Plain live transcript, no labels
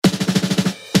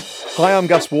Hi, I'm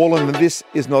Gus Worland, and this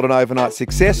is Not an Overnight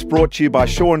Success, brought to you by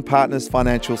Shaw and Partners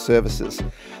Financial Services.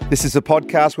 This is a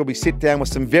podcast where we sit down with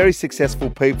some very successful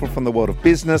people from the world of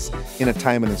business,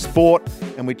 entertainment and sport,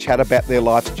 and we chat about their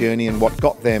life's journey and what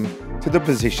got them to the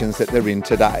positions that they're in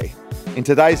today. In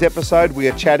today's episode, we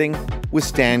are chatting with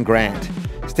Stan Grant.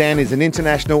 Stan is an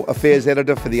international affairs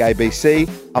editor for the ABC,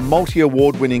 a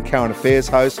multi-award-winning current affairs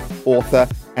host, author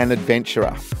and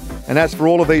adventurer. And as for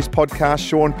all of these podcasts,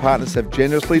 Shaw and Partners have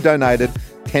generously donated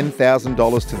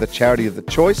 $10,000 to the charity of the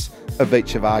choice of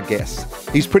each of our guests.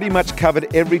 He's pretty much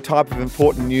covered every type of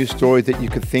important news story that you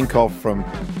could think of, from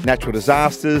natural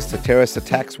disasters to terrorist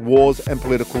attacks, wars and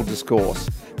political discourse.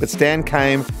 But Stan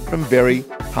came from very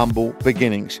humble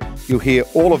beginnings. You'll hear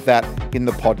all of that in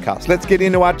the podcast. Let's get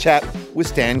into our chat with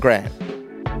Stan Grant.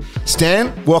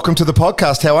 Stan, welcome to the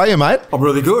podcast. How are you, mate? I'm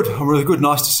really good.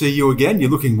 Nice to see you again. You're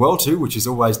looking well too, which is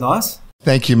always nice.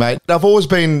 Thank you, mate. I've always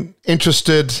been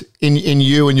interested in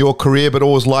you and your career, but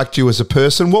always liked you as a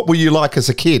person. What were you like as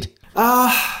a kid?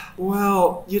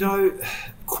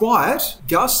 Quiet,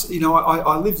 Gus.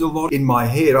 I lived a lot in my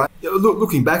head.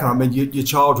 Looking back, your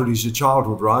childhood is your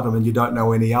childhood, right? You don't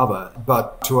know any other.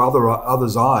 But to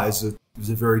others' eyes, it was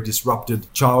a very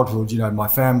disrupted childhood. My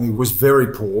family was very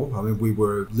poor. We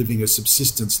were living a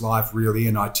subsistence life, really,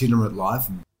 an itinerant life.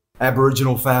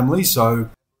 Aboriginal family, so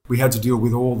we had to deal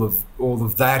with all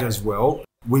of that as well.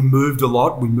 We moved a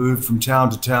lot. We moved from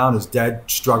town to town as Dad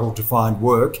struggled to find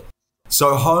work.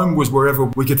 So home was wherever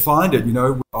we could find it.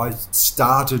 I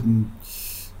started and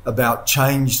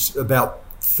changed about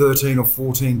 13 or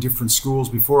 14 different schools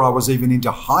before I was even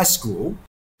into high school.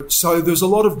 So there's a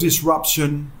lot of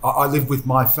disruption. I lived with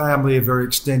my family, a very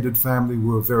extended family.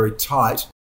 We were very tight.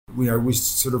 It was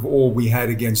sort of all we had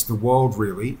against the world,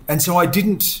 really. And so I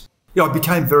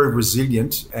became very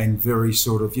resilient and very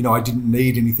I didn't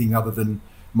need anything other than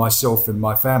myself and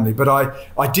my family. But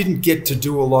I didn't get to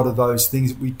do a lot of those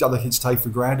things that other kids take for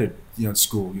granted, at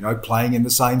school, playing in the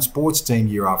same sports team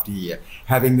year after year,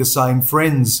 having the same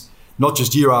friends, not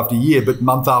just year after year, but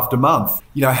month after month,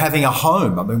 having a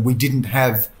home. We didn't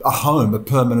have a home, a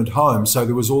permanent home. So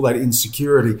there was all that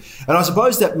insecurity. And I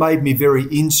suppose that made me very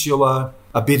insular,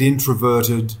 a bit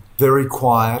introverted, very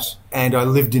quiet, and I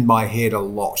lived in my head a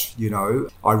lot,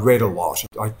 I read a lot.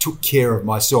 I took care of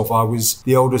myself. I was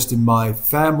the eldest in my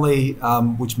family,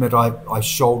 which meant I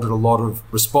shouldered a lot of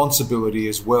responsibility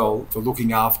as well for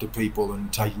looking after people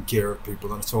and taking care of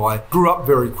people. And so I grew up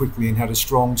very quickly and had a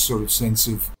strong sort of sense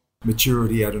of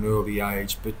maturity at an early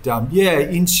age. But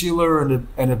insular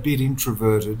and a bit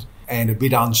introverted and a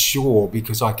bit unsure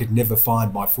because I could never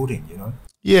find my footing,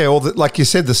 Yeah, like you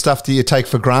said, the stuff that you take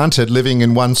for granted, living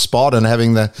in one spot and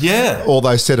having all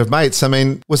those set of mates.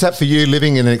 Was that for you,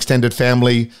 living in an extended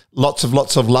family, lots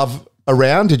of love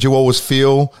around? Did you always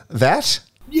feel that?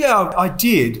 Yeah, I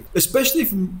did, especially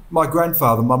from my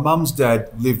grandfather. My mum's dad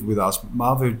lived with us. My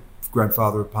other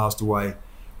grandfather had passed away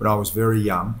when I was very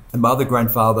young. And my other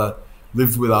grandfather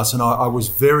lived with us, and I was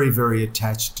very, very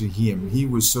attached to him. He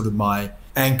was sort of my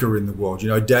anchor in the world.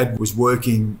 Dad was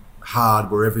working hard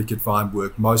wherever he could find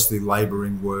work, mostly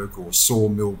labouring work or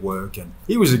sawmill work, and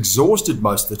he was exhausted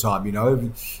most of the time.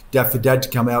 For Dad to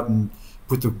come out and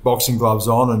put the boxing gloves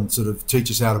on and sort of teach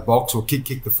us how to box or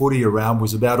kick the footy around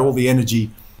was about all the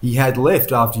energy he had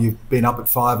left after you've been up at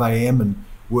 5 a.m. and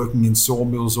working in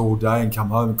sawmills all day and come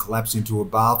home and collapse into a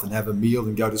bath and have a meal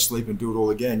and go to sleep and do it all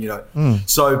again.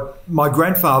 So my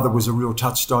grandfather was a real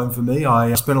touchstone for me.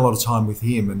 I spent a lot of time with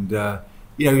him, and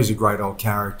he was a great old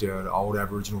character, an old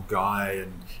Aboriginal guy,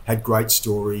 and had great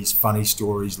stories, funny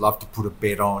stories, loved to put a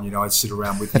bet on. I'd sit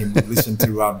around with him, we'd listen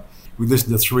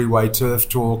to three-way turf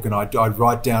talk, and I'd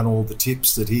write down all the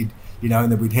tips that he'd, and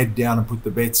then we'd head down and put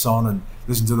the bets on and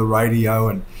listen to the radio,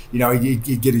 and,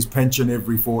 he'd get his pension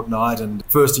every fortnight, and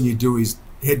first thing he'd do is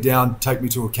head down, take me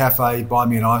to a cafe, buy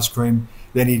me an ice cream,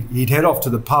 then he'd head off to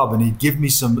the pub and he'd give me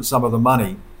some of the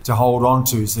money to hold on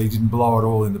to so he didn't blow it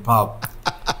all in the pub.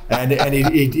 And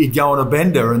he'd go on a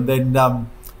bender, and then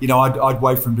I'd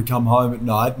wait for him to come home at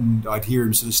night, and I'd hear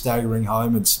him sort of staggering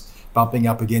home and bumping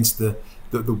up against the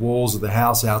walls of the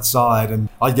house outside, and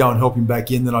I'd go and help him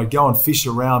back in. Then I'd go and fish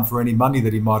around for any money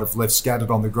that he might have left scattered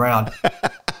on the ground.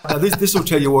 Now this will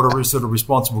tell you what a sort of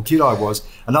responsible kid I was.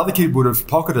 Another kid would have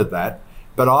pocketed that,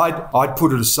 but I'd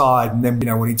put it aside, and then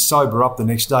when he'd sober up the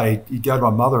next day, he'd go to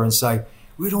my mother and say,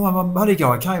 "Where'd all my money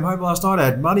go? I came home last night, I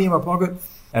had money in my pocket."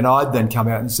 And I'd then come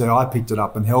out and say I picked it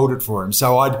up and held it for him.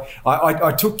 So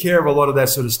I took care of a lot of that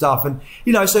sort of stuff. And,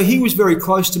 so he was very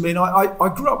close to me. And I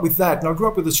grew up with that. And I grew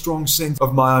up with a strong sense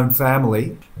of my own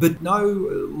family, but no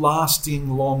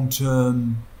lasting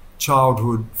long-term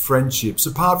childhood friendships,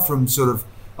 apart from sort of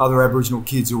other Aboriginal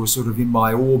kids who were sort of in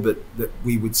my orbit that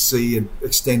we would see, and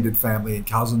extended family and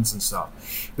cousins and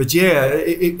stuff. But yeah,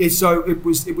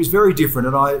 it was very different,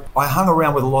 and I hung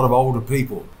around with a lot of older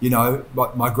people,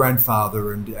 like my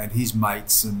grandfather and his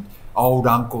mates and old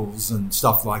uncles and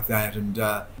stuff like that, and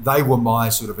they were my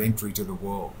sort of entry to the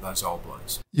world, those old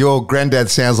blokes. Your granddad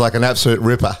sounds like an absolute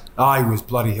ripper. Oh, he was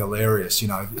bloody hilarious,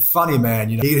 funny man.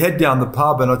 He'd head down the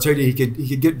pub, and I tell you, he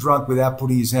could get drunk without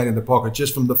putting his hand in the pocket,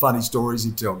 just from the funny stories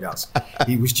he'd tell, Gus.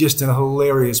 He was just a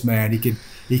hilarious man. He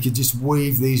could just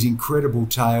weave these incredible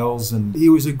tales, and he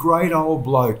was a great old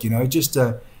bloke, just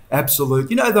a absolute,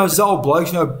 those old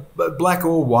blokes, black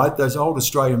or white, those old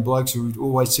Australian blokes who would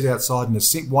always sit outside in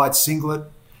a white singlet,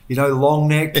 long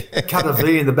neck, cut a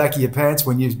V in the back of your pants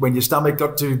when your stomach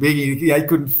got too big, you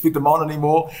couldn't fit them on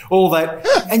anymore, all that.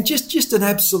 And just an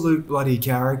absolute bloody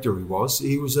character he was.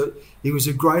 He was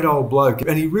a great old bloke,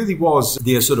 and he really was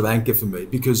the sort of anchor for me,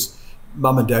 because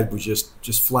Mum and Dad were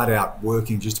just flat out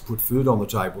working just to put food on the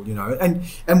table,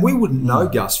 and we wouldn't know,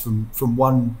 Gus, from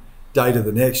one day to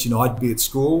the next. I'd be at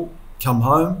school, come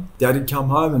home, Dad'd come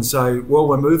home and say, well,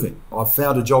 we're moving. I've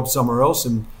found a job somewhere else,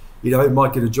 and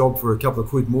might get a job for a couple of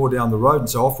quid more down the road, and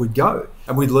so off we'd go.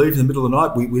 And we'd leave in the middle of the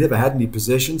night. We never had any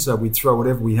possessions, so we'd throw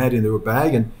whatever we had into a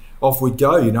bag and off we'd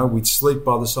go. We'd sleep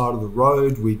by the side of the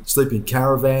road, we'd sleep in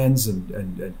caravans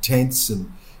and tents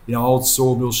and old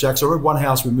sawmill shacks. I remember one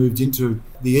house we moved into,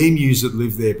 the emus that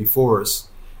lived there before us.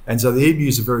 And so the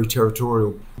emus are very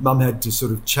territorial. Mum had to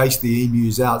sort of chase the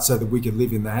emus out so that we could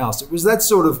live in the house. It was that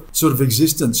sort of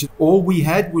existence. All we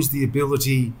had was the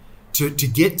ability to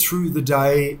get through the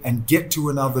day and get to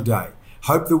another day.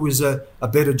 Hope there was a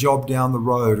better job down the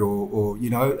road, or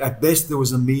at best there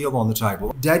was a meal on the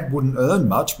table. Dad wouldn't earn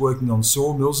much working on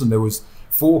sawmills, and there was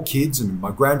 4 kids and my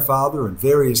grandfather and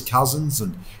various cousins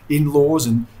and in-laws,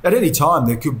 and at any time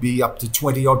there could be up to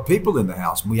 20 odd people in the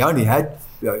house. And we only had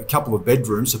a couple of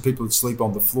bedrooms, so people would sleep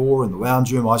on the floor in the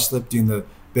lounge room. I slept in the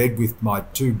bed with my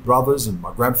 2 brothers, and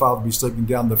my grandfather would be sleeping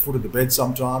down the foot of the bed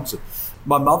sometimes.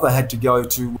 My mother had to go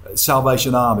to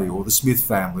Salvation Army or the Smith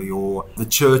family or the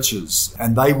churches,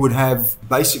 and they would have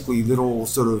basically little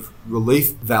sort of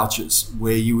relief vouchers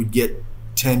where you would get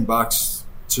 $10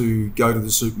 to go to the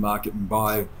supermarket and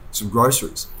buy some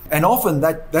groceries. And often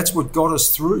that's what got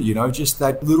us through, just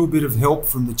that little bit of help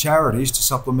from the charities to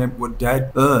supplement what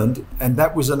Dad earned, and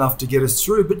that was enough to get us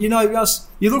through. But Gus,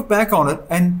 you look back on it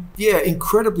and yeah,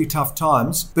 incredibly tough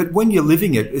times, but when you're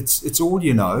living it, it's all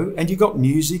you know, and you've got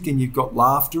music and you've got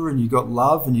laughter and you've got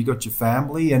love and you've got your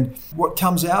family, and what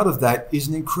comes out of that is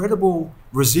an incredible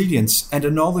resilience and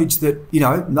a knowledge that,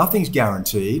 nothing's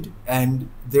guaranteed and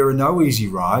there are no easy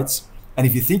rides, and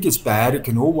if you think it's bad, it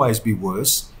can always be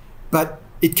worse, but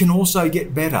it can also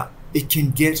get better. It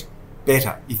can get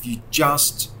better if you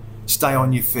just stay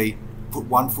on your feet, put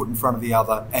one foot in front of the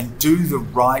other and do the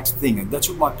right thing. And that's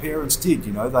what my parents did.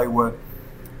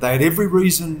 They had every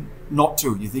reason not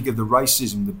to. You think of the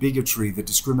racism, the bigotry, the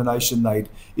discrimination they'd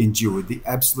endured, the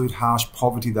absolute harsh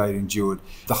poverty they'd endured,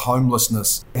 the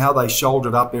homelessness, how they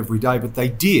shouldered up every day, but they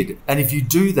did. And if you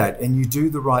do that and you do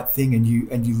the right thing and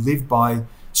you live by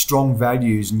strong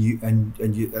values and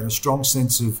a strong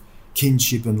sense of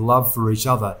kinship and love for each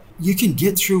other, you can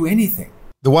get through anything.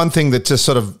 The one thing that just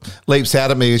sort of leaps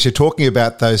out at me as you're talking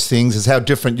about those things is how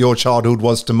different your childhood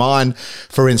was to mine,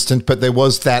 for instance, but there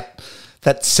was that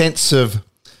sense of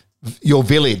your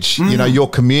village, your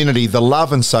community, the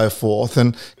love and so forth.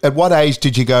 And at what age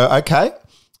did you go, okay,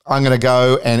 I'm going to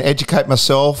go and educate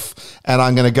myself and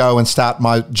I'm going to go and start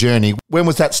my journey? When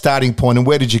was that starting point and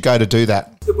where did you go to do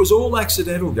that? It was all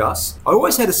accidental, Gus. I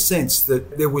always had a sense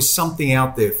that there was something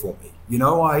out there for me.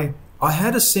 I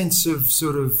had a sense of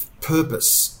sort of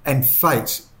purpose and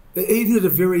fate. Even at a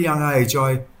very young age,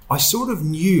 I sort of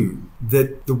knew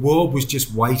that the world was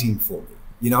just waiting for me.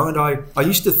 And I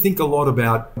used to think a lot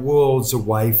about worlds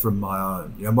away from my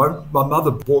own. My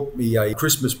mother bought me a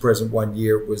Christmas present one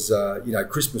year. It was,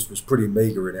 Christmas was pretty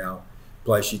meagre in our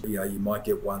place. You might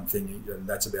get one thing and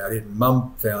that's about it. And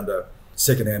Mum found a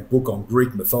secondhand book on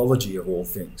Greek mythology of all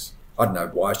things. I don't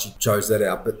know why she chose that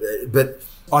out, but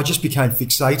I just became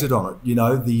fixated on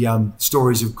it. The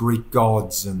stories of Greek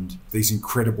gods and these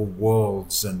incredible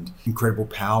worlds and incredible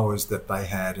powers that they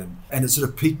had. And it sort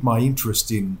of piqued my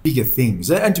interest in bigger things.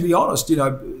 And to be honest,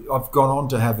 I've gone on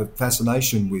to have a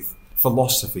fascination with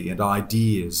philosophy and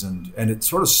ideas, and it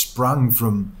sort of sprung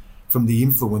from the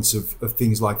influence of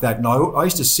things like that. And I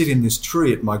used to sit in this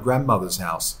tree at my grandmother's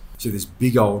house, to this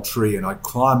big old tree, and I'd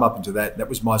climb up into that. That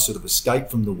was my sort of escape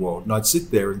from the world. And I'd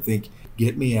sit there and think,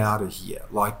 get me out of here.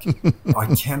 Like,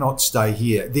 I cannot stay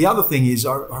here. The other thing is,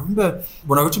 I remember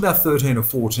when I got to about 13 or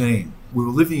 14, we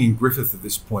were living in Griffith at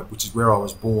this point, which is where I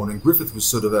was born. And Griffith was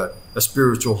sort of a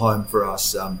spiritual home for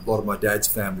us. A lot of my dad's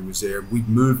family was there. We'd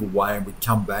move away and we'd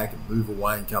come back and move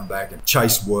away and come back and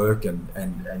chase work and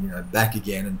back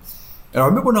again. And I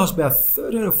remember when I was about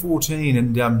 13 or 14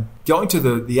 and going to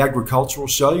the agricultural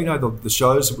show, the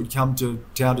shows that would come to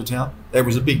town. It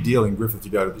was a big deal in Griffith to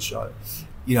go to the show.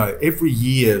 Every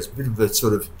year it's a bit of the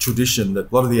sort of tradition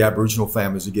that a lot of the Aboriginal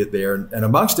families would get there. And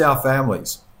amongst our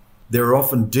families, there are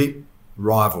often deep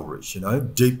rivalries,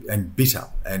 deep and bitter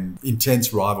and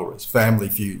intense rivalries, family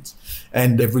feuds.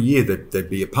 And every year there'd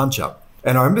be a punch-up.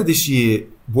 And I remember this year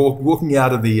walking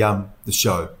out of the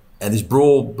show, and this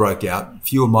brawl broke out. A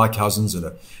few of my cousins and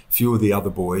a few of the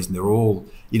other boys, and they're all,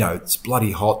 it's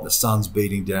bloody hot and the sun's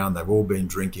beating down. They've all been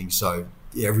drinking, so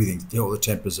all the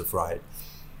tempers are frayed.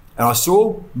 And I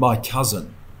saw my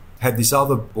cousin had this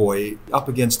other boy up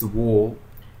against the wall.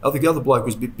 The other bloke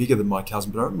was a bit bigger than my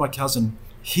cousin, but I remember my cousin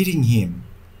hitting him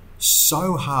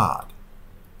so hard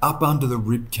up under the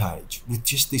rib cage with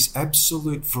just this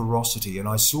absolute ferocity. And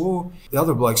I saw the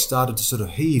other bloke started to sort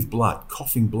of heave blood,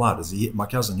 coughing blood as my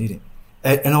cousin hit him.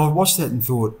 And I watched that and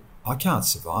thought, I can't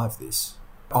survive this.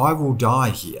 I will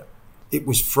die here. It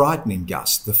was frightening,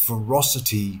 Gus, the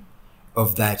ferocity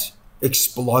of that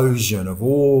explosion of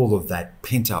all of that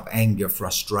pent-up anger,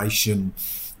 frustration,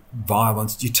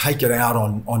 violence. You take it out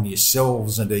on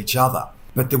yourselves and each other.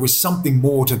 But there was something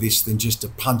more to this than just a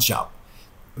punch-up.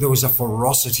 There was a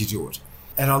ferocity to it.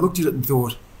 And I looked at it and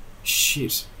thought,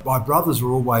 shit, my brothers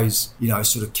were always,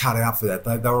 sort of cut out for that.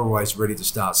 They were always ready to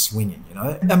start swinging,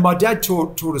 And my dad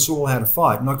taught us all how to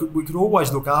fight. And we could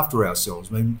always look after ourselves.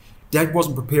 I mean, Dad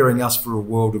wasn't preparing us for a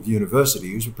world of university.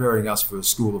 He was preparing us for a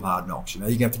school of hard knocks. You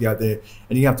have to go there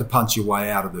and you have to punch your way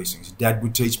out of these things. Dad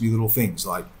would teach me little things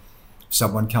like if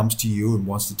someone comes to you and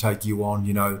wants to take you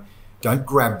on, don't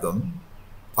grab them.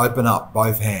 Open up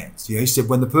both hands. He said,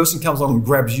 when the person comes along and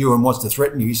grabs you and wants to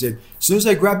threaten you, he said, as soon as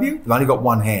they grab you, they've only got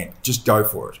one hand. Just go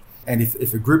for it. And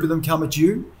if a group of them come at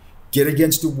you, get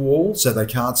against a wall so they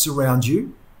can't surround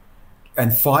you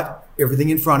and fight everything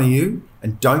in front of you,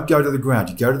 and don't go to the ground.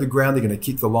 You go to the ground, they're going to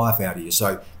kick the life out of you.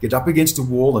 So get up against a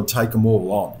wall and take them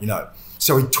all on,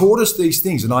 So he taught us these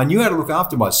things, and I knew how to look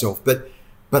after myself, but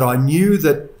I knew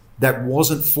that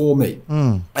wasn't for me.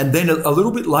 And then a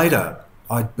little bit later,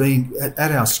 I'd been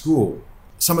at our school.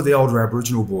 Some of the older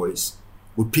Aboriginal boys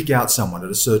would pick out someone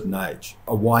at a certain age,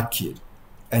 a white kid,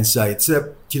 and say, it's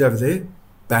that kid over there,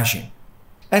 bash him.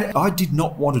 And I did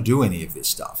not want to do any of this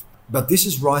stuff. But this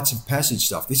is rites of passage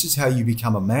stuff. This is how you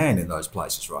become a man in those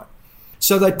places, right?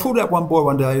 So they pulled out one boy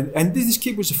one day, and this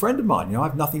kid was a friend of mine. I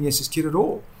have nothing against this kid at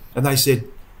all. And they said,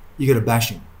 you got to bash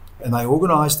him. And they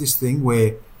organised this thing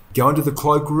where go into the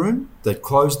cloakroom, they'd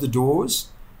close the doors,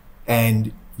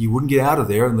 and you wouldn't get out of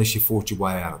there unless you fought your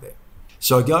way out of there.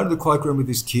 So I go into the cloakroom with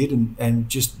this kid and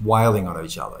just wailing on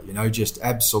each other, just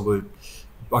absolute.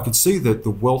 I could see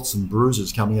the welts and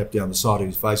bruises coming up down the side of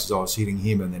his face as I was hitting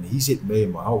him, and then he's hit me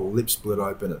and my whole lip split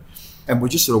open, and we're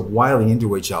just sort of wailing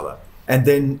into each other. And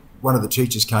then one of the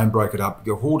teachers came, broke it up,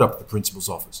 got hauled up to the principal's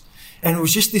office. And it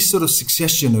was just this sort of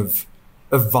succession of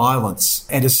violence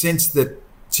and a sense that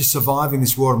to survive in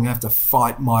this world, I'm going to have to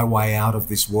fight my way out of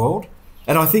this world.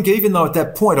 And I think even though at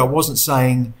that point I wasn't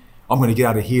saying, I'm going to get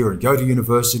out of here and go to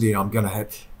university and I'm going to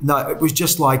have... No, it was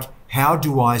just like, how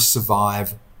do I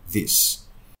survive this?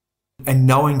 And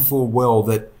knowing full well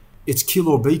that it's kill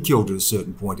or be killed at a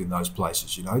certain point in those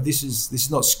places, This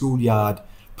is not schoolyard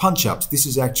punch-ups. This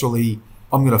is actually,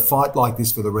 I'm going to fight like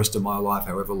this for the rest of my life,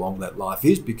 however long that life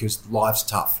is, because life's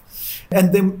tough.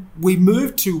 And then we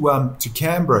moved to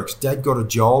Canberra because Dad got a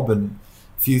job and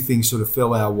a few things sort of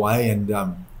fell our way. And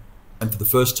for the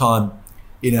first time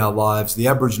in our lives, the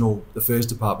Aboriginal Affairs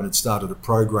Department had started a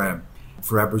program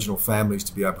for Aboriginal families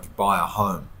to be able to buy a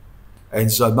home. And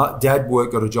so Dad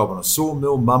got a job on a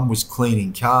sawmill. Mum was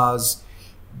cleaning cars.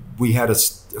 We had a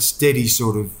steady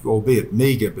sort of, albeit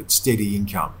meagre, but steady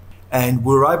income. And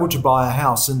we were able to buy a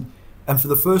house. And for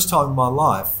the first time in my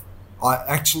life, I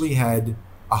actually had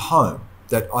a home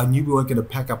that I knew we weren't going to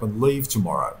pack up and leave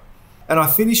tomorrow. And I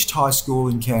finished high school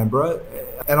in Canberra,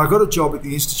 and I got a job at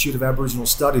the Institute of Aboriginal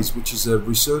Studies, which is a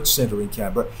research centre in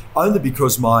Canberra, only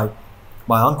because my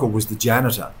uncle was the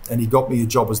janitor and he got me a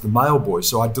job as the mail boy.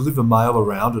 So I'd deliver mail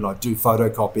around and I'd do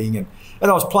photocopying and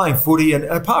I was playing footy. And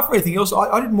apart from anything else,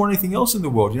 I didn't want anything else in the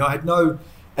world. I had no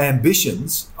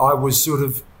ambitions. I was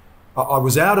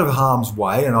out of harm's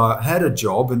way and I had a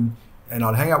job and and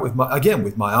I'd hang out with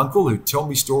my uncle, who'd tell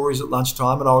me stories at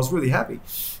lunchtime, and I was really happy.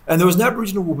 And there was an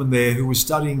Aboriginal woman there who was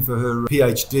studying for her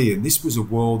PhD, and this was a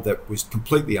world that was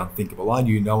completely unthinkable. I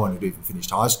knew no one had even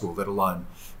finished high school, let alone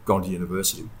gone to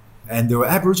university. And there were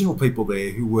Aboriginal people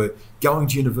there who were going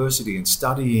to university and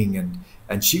studying,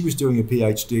 and she was doing a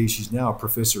PhD. She's now a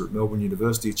professor at Melbourne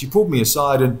University. And she pulled me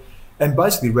aside and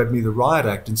basically read me the Riot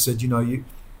Act and said,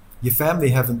 your family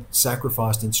haven't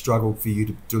sacrificed and struggled for you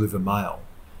to deliver mail.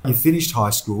 You finished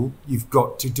high school, you've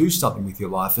got to do something with your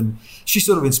life. And she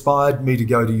sort of inspired me to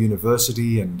go to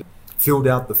university and filled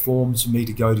out the forms for me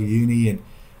to go to uni. And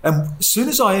as soon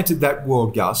as I entered that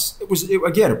world, Gus, it was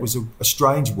a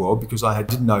strange world because I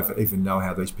didn't even know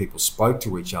how these people spoke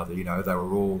to each other. They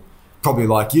were all probably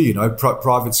like you,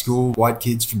 private school, white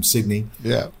kids from Sydney.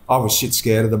 Yeah. I was shit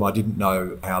scared of them. I didn't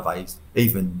know how they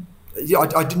even... I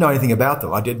didn't know anything about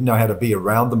them. I didn't know how to be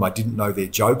around them. I didn't know their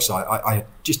jokes. I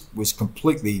just was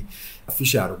completely a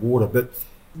fish out of water. But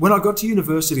when I got to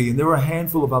university, and there were a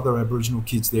handful of other Aboriginal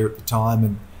kids there at the time,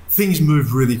 and things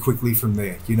moved really quickly from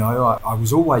there. I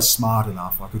was always smart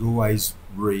enough. I could always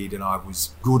read, and I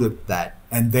was good at that.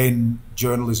 And then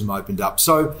journalism opened up.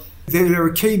 So there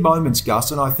are key moments,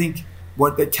 Gus, and I think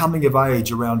that coming of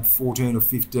age around 14 or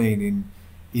 15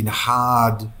 in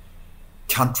hard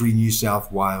country New South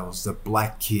Wales, the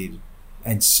black kid,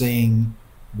 and seeing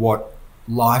what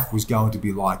life was going to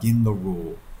be like in the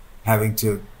raw, having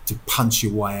to punch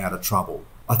your way out of trouble.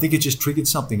 I think it just triggered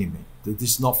something in me that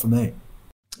this is not for me.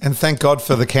 And thank God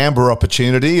for the Canberra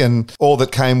opportunity and all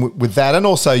that came with that. And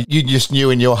also you just knew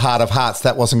in your heart of hearts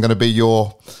that wasn't going to be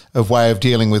your way of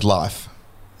dealing with life.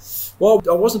 Well,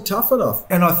 I wasn't tough enough.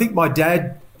 And I think my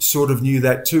dad sort of knew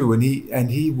that too. And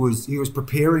he was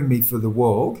preparing me for the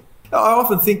world. I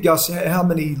often think, Gus, how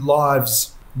many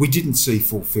lives we didn't see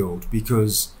fulfilled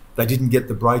because they didn't get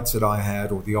the breaks that I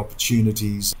had or the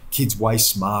opportunities. Kids way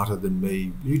smarter than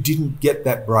me who didn't get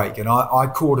that break. And I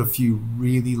caught a few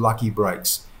really lucky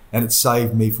breaks, and it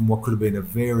saved me from what could have been a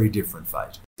very different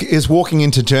fate. Is walking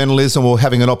into journalism or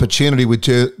having an opportunity with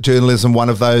journalism one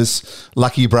of those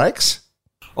lucky breaks?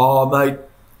 Oh, mate,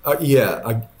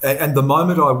 yeah. And the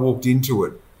moment I walked into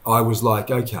it, I was like,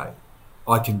 okay,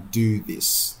 I can do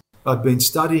this. I'd been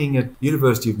studying at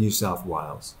University of New South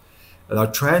Wales, and I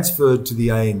transferred to the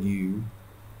ANU.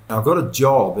 I got a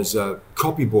job as a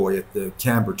copy boy at the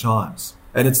Canberra Times,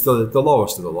 and it's the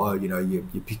lowest of the low. You're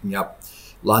picking up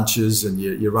lunches and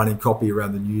you're running copy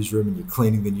around the newsroom and you're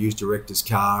cleaning the news director's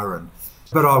car.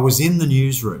 But I was in the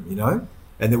newsroom,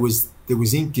 and there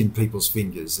was ink in people's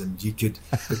fingers, and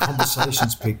the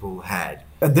conversations people had.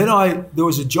 And then there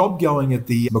was a job going at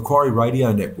the Macquarie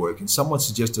Radio Network, and someone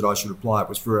suggested I should apply. It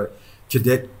was for a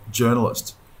cadet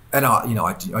journalist. And I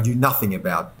knew nothing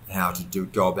about how to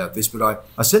go about this, but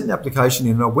I sent an application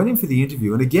in and I went in for the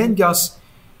interview. And again, Gus,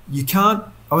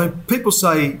 people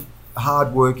say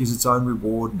hard work is its own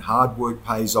reward and hard work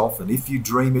pays off, and if you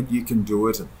dream it, you can do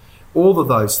it, and all of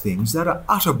those things that are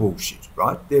utter bullshit,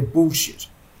 right? They're bullshit.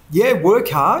 Yeah, work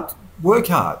hard,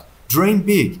 dream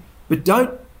big, but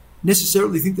don't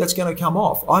necessarily think that's going to come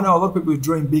off. I know a lot of people who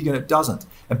dream big and it doesn't,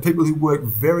 and people who work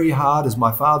very hard, as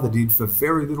my father did, for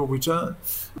very little return.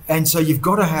 And so you've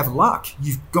got to have luck.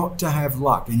 You've got to have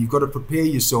luck, and you've got to prepare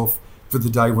yourself for the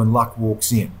day when luck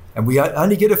walks in. And we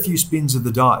only get a few spins of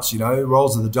the dice,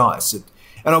 rolls of the dice.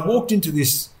 And I walked into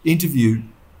this interview,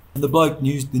 and the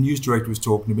news director was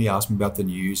talking to me, asked me about the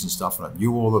news and stuff, and I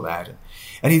knew all of that.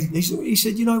 And he said,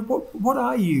 what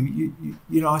are you?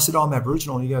 I said, I'm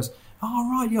Aboriginal. And he goes,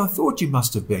 oh, right, yeah, I thought you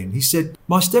must have been. He said,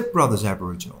 my stepbrother's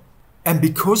Aboriginal. And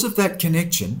because of that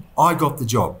connection, I got the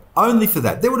job. Only for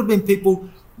that. There would have been people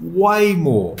way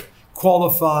more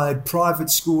qualified, private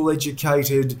school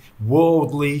educated,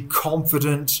 worldly,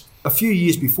 confident. A few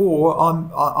years before,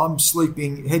 I'm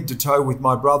sleeping head to toe with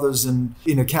my brothers and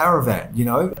in a caravan,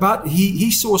 But he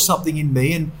saw something in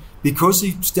me, and because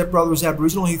his stepbrother was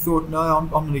Aboriginal, he thought, no, I'm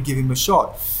going to give him a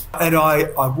shot. And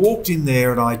I walked in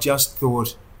there and I just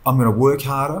thought, I'm going to work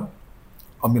harder,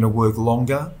 I'm going to work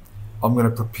longer, I'm going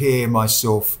to prepare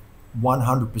myself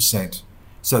 100%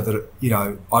 so that,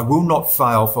 I will not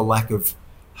fail for lack of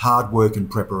hard work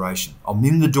and preparation. I'm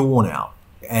in the door now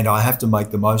and I have to make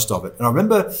the most of it. And I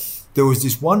remember there was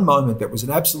this one moment that was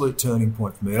an absolute turning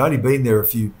point for me. I'd only been there a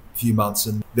few months,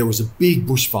 and there was a big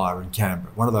bushfire in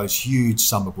Canberra, one of those huge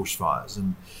summer bushfires.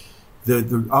 And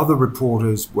the other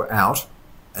reporters were out,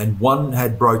 and one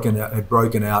had broken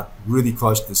out really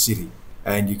close to the city,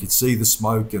 and you could see the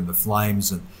smoke and the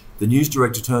flames. And the news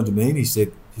director turned to me and he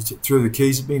threw the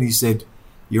keys at me and he said,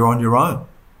 "You're on your own.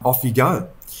 Off you go."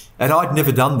 And I'd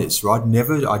never done this, right?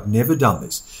 I'd never done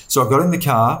this. So I got in the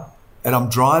car and I'm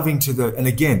driving and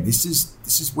again, this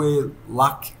is where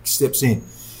luck steps in.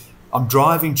 I'm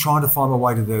driving, trying to find my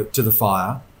way to the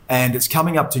fire, and it's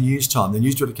coming up to news time. The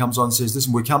news director comes on and says,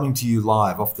 "Listen, we're coming to you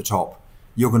live off the top.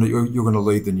 You're going to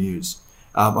lead the news."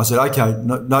 I said, "Okay,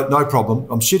 no problem."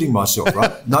 I'm shitting myself,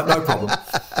 right? No problem.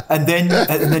 And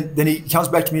then he comes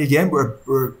back to me again.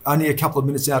 We're only a couple of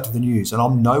minutes out to the news, and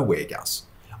I'm nowhere, Gus.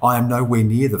 I am nowhere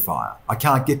near the fire. I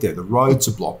can't get there. The roads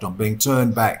are blocked. I'm being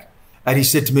turned back. And he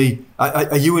said to me,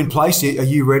 "Are you in place? Are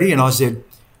you ready?" And I said,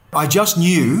 "I just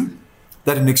knew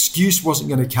that an excuse wasn't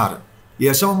going to cut it."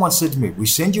 Yeah, someone once said to me, "We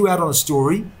send you out on a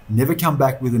story, never come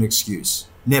back with an excuse.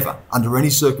 Never, under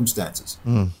any circumstances."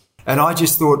 And I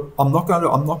just thought, I'm not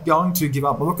going to give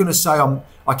up. I'm not going to say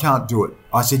I can't do it.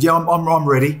 I said, "Yeah, I'm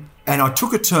ready." And I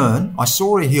took a turn. I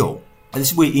saw a hill, and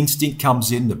this is where instinct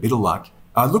comes in, a bit of luck.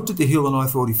 I looked at the hill and I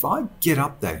thought, if I get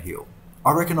up that hill,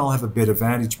 I reckon I'll have a better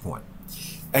vantage point.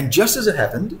 And just as it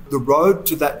happened, the road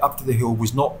up to the hill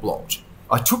was not blocked.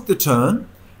 I took the turn,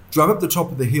 drove up the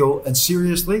top of the hill, and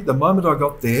seriously, the moment I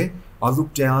got there, I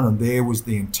looked down and there was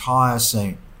the entire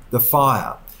scene. The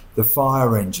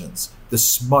fire engines, the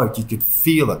smoke, you could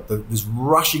feel it. It was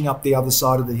rushing up the other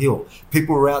side of the hill.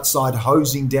 People were outside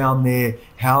hosing down their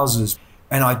houses.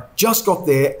 And I just got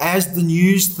there as the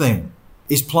news thing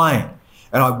is playing.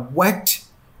 And I whacked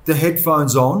the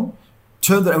headphones on,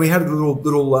 turned it, and we had a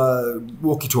little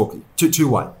walkie-talkie,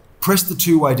 two-way. Pressed the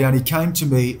two-way down. He came to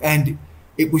me, and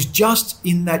it was just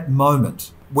in that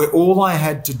moment where all I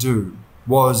had to do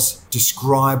was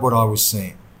describe what I was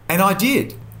seeing. And I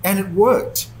did, and it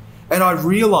worked. And I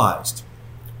realised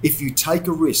if you take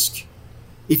a risk,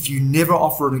 if you never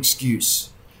offer an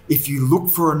excuse, if you look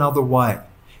for another way,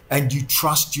 and you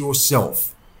trust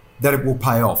yourself, that it will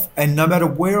pay off. And no matter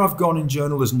where I've gone in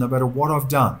journalism, no matter what I've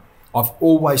done, I've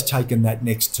always taken that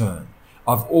next turn.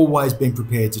 I've always been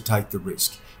prepared to take the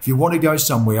risk. If you want to go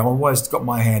somewhere, I've always got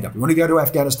my hand up. You want to go to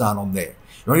Afghanistan, I'm there.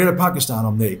 You want to go to Pakistan,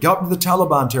 I'm there. Go up to the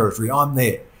Taliban territory, I'm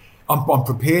there. I'm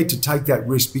prepared to take that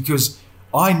risk because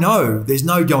I know there's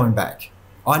no going back.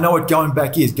 I know what going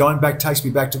back is. Going back takes me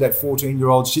back to that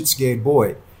 14-year-old shit-scared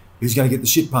boy who's going to get the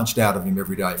shit punched out of him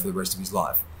every day for the rest of his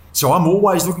life. So I'm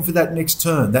always looking for that next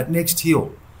turn, that next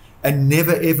hill, and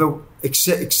never, ever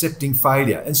accepting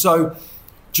failure. And so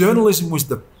journalism was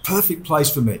the perfect place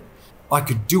for me. I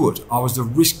could do it. I was the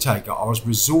risk taker. I was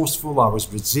resourceful. I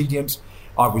was resilient.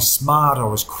 I was smart. I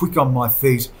was quick on my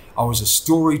feet. I was a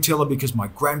storyteller because my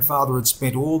grandfather had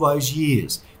spent all those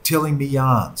years telling me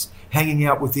yarns, hanging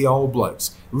out with the old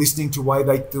blokes, listening to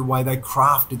the way they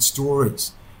crafted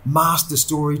stories, master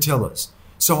storytellers.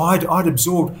 So I'd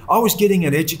absorbed, I was getting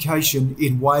an education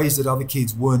in ways that other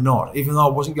kids were not, even though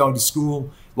I wasn't going to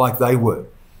school like they were.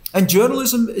 And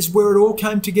journalism is where it all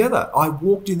came together. I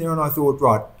walked in there and I thought,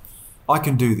 right, I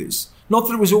can do this. Not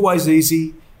that it was always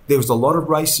easy. There was a lot of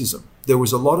racism. There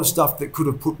was a lot of stuff that could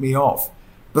have put me off.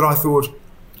 But I thought,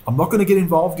 I'm not going to get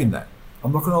involved in that.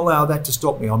 I'm not going to allow that to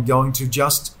stop me. I'm going to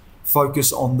just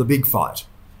focus on the big fight.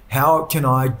 How can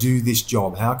I do this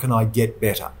job? How can I get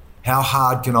better? How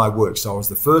hard can I work? So I was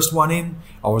the first one in,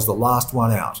 I was the last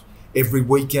one out. Every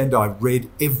weekend I read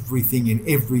everything in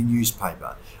every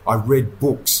newspaper. I read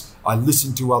books. I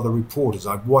listened to other reporters.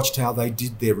 I watched how they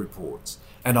did their reports.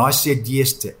 And I said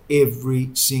yes to every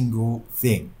single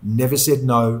thing. Never said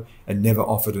no and never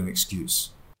offered an excuse.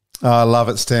 Oh, I love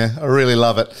it, Stan. I really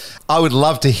love it. I would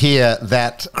love to hear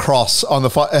that cross on the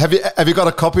fire. Have you got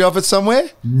a copy of it somewhere?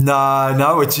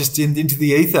 No, it's just into the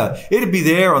ether. It'd be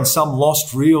there on some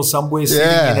lost reel somewhere,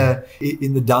 sitting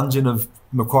in the dungeon of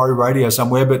Macquarie Radio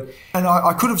somewhere. And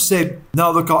I could have said,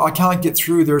 no, look, I can't get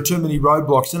through. There are too many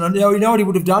roadblocks. And you know what he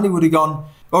would have done? He would have gone,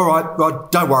 all right, well,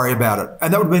 don't worry about it.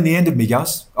 And that would have been the end of me,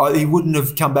 Gus. He wouldn't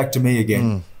have come back to me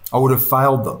again. I would have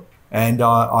failed them. And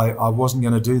I wasn't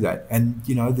going to do that. And,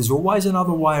 you know, there's always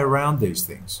another way around these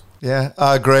things. Yeah,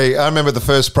 I agree. I remember the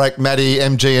first break Maddie,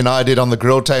 MG and I did on the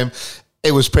grill team.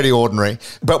 It was pretty ordinary.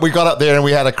 But we got up there and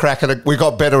we had a crack at it. We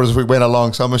got better as we went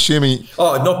along. So I'm assuming...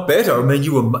 Oh, not better. I mean,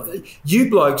 you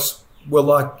blokes were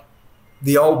like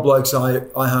the old blokes I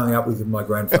hung out with my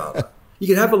grandfather. You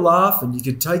could have a laugh and you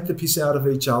could take the piss out of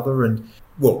each other and,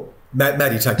 well,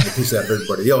 Maddie taking the piss out of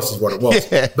everybody else is what it was.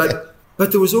 Yeah.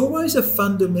 But there was always a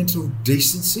fundamental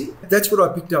decency. That's what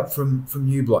I picked up from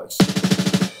you blokes.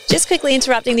 Just quickly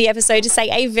interrupting the episode to say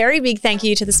a very big thank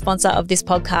you to the sponsor of this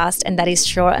podcast, and that is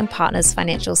Shaw & Partners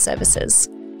Financial Services.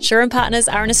 Shaw & Partners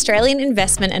are an Australian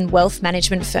investment and wealth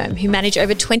management firm who manage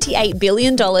over $28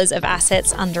 billion of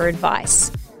assets under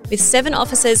advice. With 7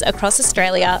 offices across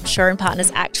Australia, Shaw &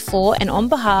 Partners act for and on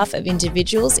behalf of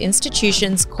individuals,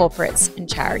 institutions, corporates and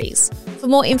charities. For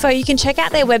more info, you can check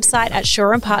out their website at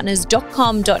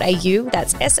shawandpartners.com.au.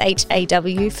 That's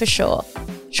SHAW for sure.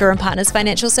 Shaw and Partners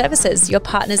Financial Services, your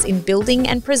partners in building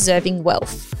and preserving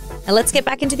wealth. Now let's get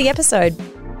back into the episode.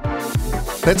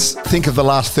 Let's think of the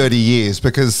last 30 years,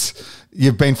 because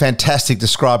you've been fantastic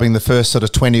describing the first sort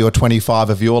of 20 or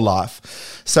 25 of your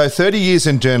life. So 30 years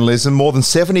in journalism, more than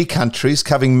 70 countries,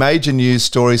 covering major news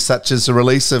stories such as the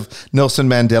release of Nelson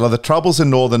Mandela, the troubles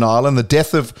in Northern Ireland, the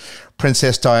death of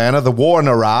Princess Diana, the war in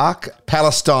Iraq,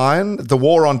 Palestine, the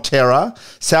war on terror,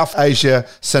 South Asia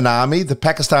tsunami, the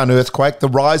Pakistan earthquake, the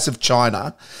rise of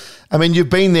China. I mean, you've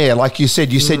been there, like you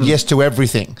said yes to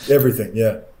everything. Everything,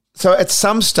 yeah. So at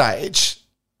some stage,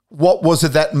 what was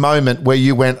it that moment where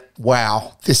you went,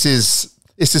 wow, this is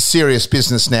serious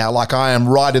business now. Like, I am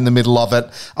right in the middle of it.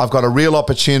 I've got a real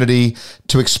opportunity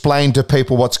to explain to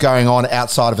people what's going on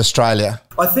outside of Australia.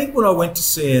 I think when I went to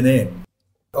CNN,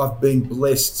 I've been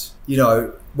blessed. You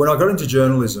know, when I got into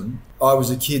journalism, I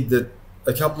was a kid that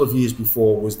a couple of years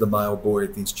before was the male boy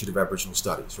at the Institute of Aboriginal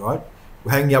Studies, right?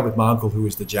 We're hanging out with my uncle, who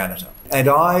was the janitor. And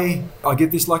I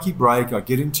get this lucky break. I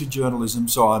get into journalism.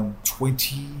 So I'm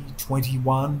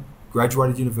 21,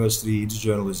 graduated university into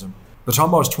journalism. By the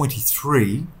time I was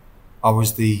 23, I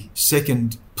was the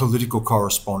second political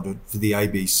correspondent for the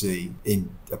ABC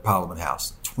in Parliament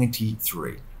House.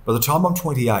 23. By the time I'm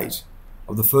 28,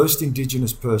 I'm the first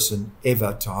Indigenous person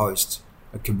ever to host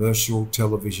a commercial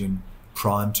television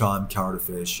primetime current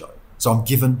affairs show. So I'm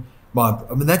given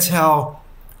that's how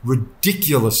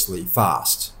ridiculously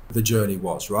fast the journey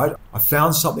was, right? I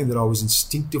found something that I was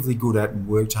instinctively good at and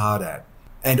worked hard at,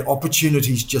 and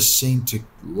opportunities just seemed to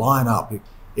line up.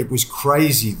 It was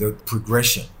crazy, the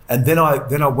progression. And then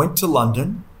I went to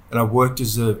London, and I worked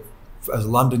as a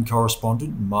London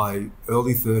correspondent in my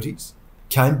early 30s,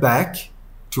 came back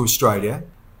to Australia,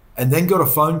 and then got a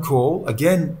phone call.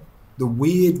 Again, the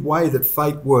weird way that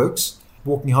fate works.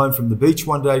 Walking home from the beach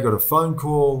one day, got a phone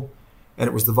call, and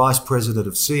it was the vice president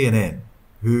of CNN,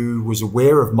 who was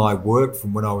aware of my work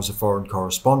from when I was a foreign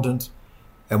correspondent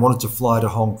and wanted to fly to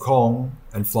Hong Kong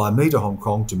and fly me to Hong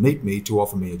Kong to meet me, to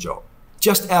offer me a job.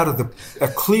 Just out of a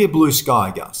clear blue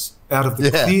sky, Gus. Out of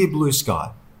the clear blue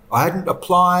sky. I hadn't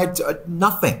applied,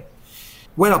 nothing.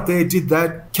 Went up there, did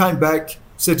that, came back,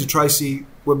 said to Tracy,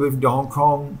 we're moving to Hong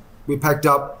Kong. We packed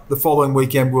up. The following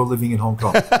weekend, we were living in Hong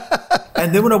Kong.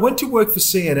 And then when I went to work for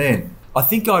CNN, I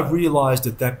think I realised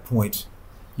at that point,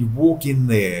 you walk in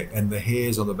there and the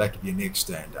hairs on the back of your neck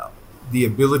stand up. The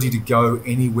ability to go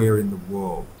anywhere in the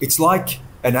world. It's like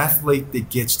an athlete that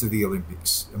gets to the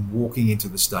Olympics and walking into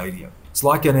the stadium. It's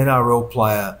like an NRL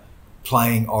player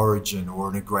playing Origin or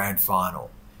in a grand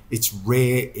final. It's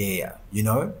rare air, you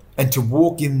know? And to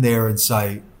walk in there and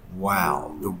say,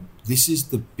 wow, this is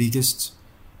the biggest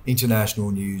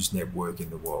international news network in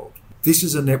the world. This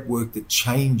is a network that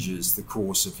changes the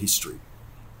course of history.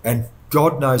 And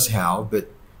God knows how, but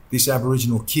this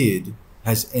Aboriginal kid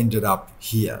has ended up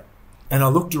here. And I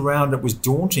looked around, it was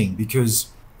daunting, because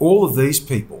all of these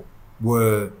people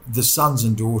were the sons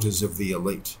and daughters of the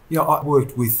elite. You know, I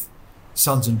worked with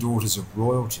sons and daughters of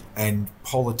royalty and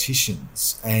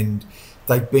politicians, and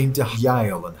they'd been to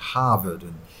Yale and Harvard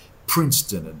and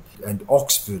Princeton and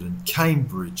Oxford and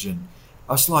Cambridge. And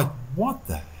I was like, what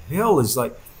the hell is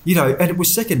like, you know, and it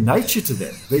was second nature to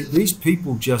them. These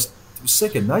people just, it was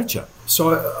second nature.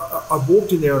 So I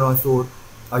walked in there and I thought,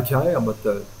 okay, I'm at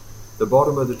the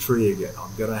bottom of the tree again.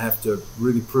 I'm going to have to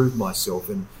really prove myself.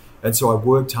 And so I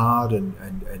worked hard and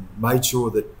made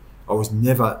sure that I was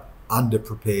never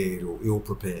underprepared or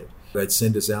ill-prepared. They'd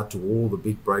send us out to all the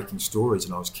big breaking stories,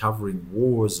 and I was covering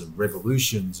wars and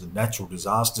revolutions and natural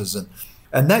disasters.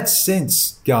 And that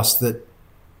sense, Gus, that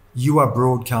you are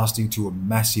broadcasting to a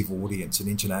massive audience, an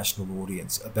international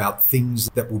audience, about things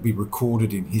that will be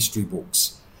recorded in history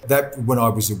books. That when I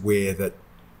was aware that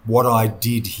what I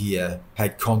did here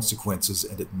had consequences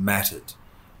and it mattered.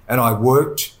 And I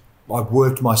worked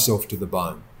myself to the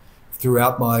bone.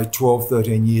 Throughout my 12,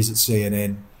 13 years at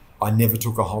CNN, I never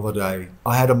took a holiday.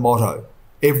 I had a motto: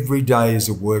 every day is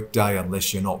a work day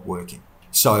unless you're not working.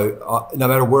 So no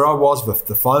matter where I was, if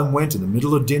the phone went in the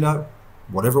middle of dinner,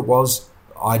 whatever it was,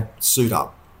 I'd suit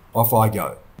up. Off I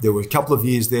go. There were a couple of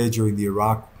years there during the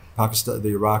Iraq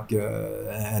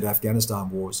and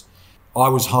Afghanistan wars. I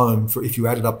was home for, if you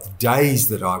added up the days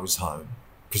that I was home,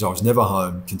 because I was never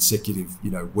home consecutive,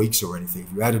 weeks or anything.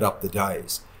 If you added up the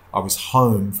days, I was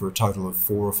home for a total of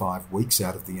 4 or 5 weeks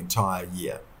out of the entire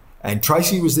year. And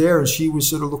Tracy was there, and she was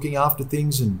sort of looking after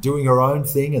things and doing her own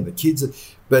thing, and the kids.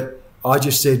 But I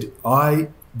just said, I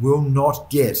will not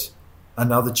get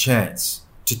another chance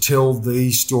to tell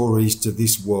these stories to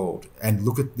this world. And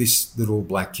look at this little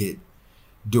black kid.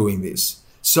 doing this.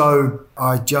 So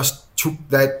I just took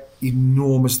that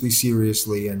enormously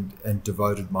seriously and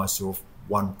devoted myself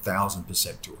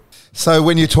 1,000% to it. So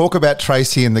when you talk about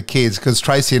Tracy and the kids, because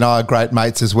Tracy and I are great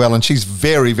mates as well, and she's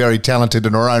very, very talented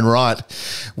in her own right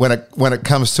when it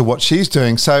comes to what she's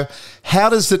doing. So how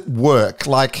does it work?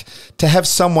 Like, to have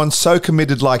someone so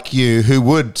committed like you who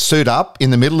would suit up in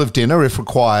the middle of dinner if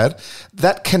required,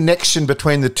 that connection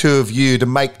between the two of you to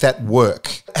make that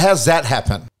work. How's that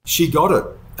happen? She got it,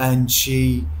 and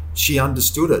she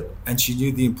understood it, and she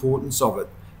knew the importance of it,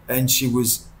 and she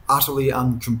was utterly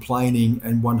uncomplaining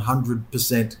and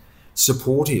 100%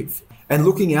 supportive and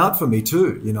looking out for me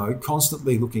too,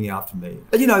 constantly looking out for me.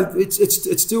 And,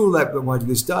 it's still that way to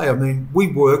this day. I mean, we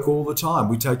work all the time.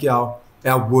 We take our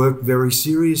work very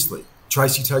seriously.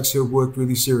 Tracy takes her work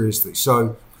really seriously.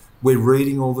 So we're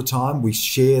reading all the time. We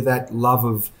share that love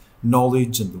of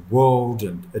knowledge and the world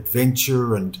and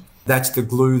adventure, and that's the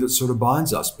glue that sort of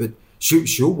binds us. But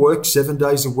she'll work 7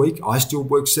 days a week. I still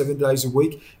work 7 days a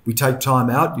week. We take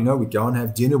time out, we go and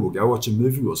have dinner. We'll go watch a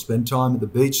movie. We'll spend time at the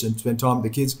beach and spend time with the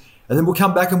kids. And then we'll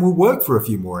come back and we'll work for a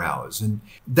few more hours. And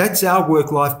that's our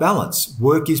work-life balance.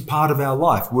 Work is part of our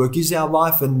life. Work is our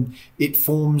life, and it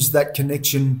forms that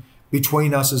connection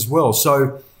between us as well.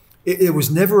 So there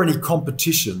was never any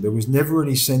competition. There was never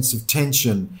any sense of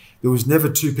tension. There was never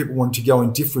two people wanting to go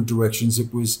in different directions.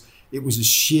 It was a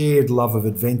shared love of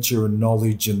adventure and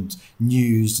knowledge and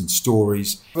news and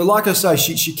stories. But like I say,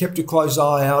 she kept a close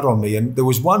eye out on me. And there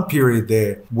was one period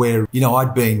there where,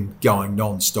 I'd been going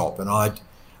non-stop, and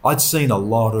I'd seen a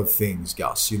lot of things,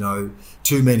 Gus,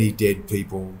 too many dead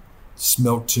people,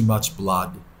 smelt too much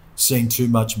blood, seen too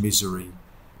much misery.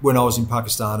 When I was in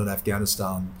Pakistan and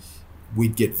Afghanistan,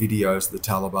 we'd get videos the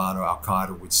Taliban or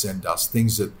Al-Qaeda would send us,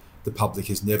 things that the public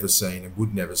has never seen and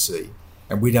would never see.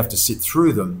 And we'd have to sit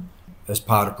through them as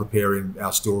part of preparing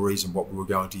our stories and what we were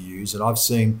going to use. And I've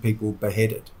seen people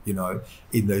beheaded, in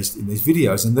these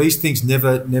videos. And these things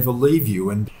never leave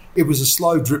you. And it was a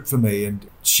slow drip for me. And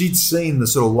she'd seen the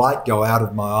sort of light go out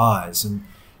of my eyes, and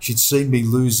she'd seen me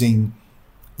losing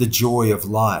the joy of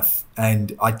life.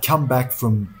 And I'd come back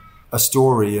from a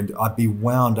story and I'd be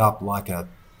wound up like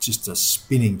just a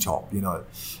spinning top,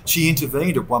 She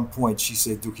intervened at one point. She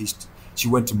said, look, she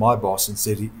went to my boss and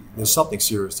said, there's something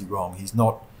seriously wrong. He's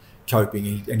not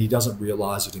coping, and he doesn't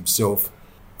realise it himself.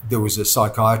 There was a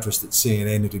psychiatrist that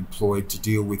CNN had employed to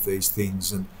deal with these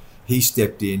things, and he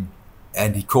stepped in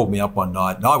and he called me up one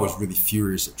night, and I was really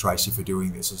furious at Tracy for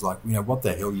doing this. I was like, what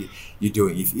the hell are you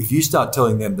doing? If you start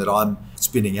telling them that I'm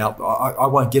spinning out, I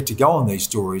won't get to go on these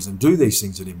stories and do these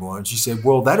things anymore. And she said,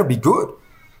 well, that'll be good.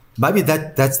 Maybe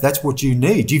that's what you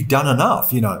need. You've done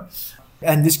enough,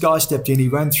 And this guy stepped in, he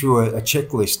ran through a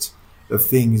checklist of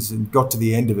things and got to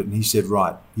the end of it, and he said,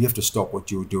 right, you have to stop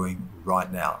what you're doing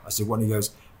right now. I said, what? And he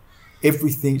goes,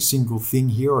 every single thing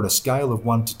here on a scale of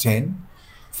 1 to 10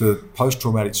 for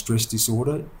post-traumatic stress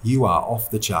disorder, you are off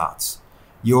the charts.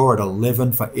 You're at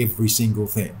 11 for every single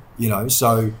thing,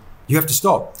 so you have to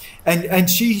stop. And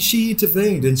she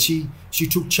intervened, and she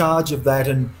took charge of that,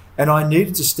 and I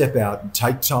needed to step out and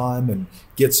take time and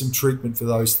get some treatment for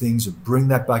those things and bring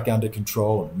that back under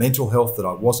control, and mental health that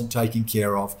I wasn't taking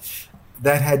care of.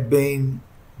 That had been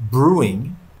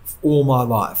brewing all my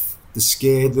life. The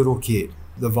scared little kid,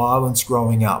 the violence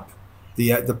growing up,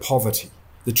 the poverty,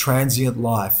 the transient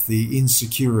life, the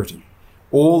insecurity,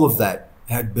 all of that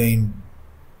had been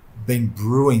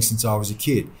brewing since I was a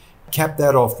kid. Cap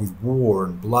that off with war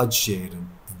and bloodshed and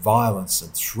violence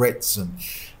and threats, and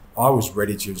I was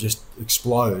ready to just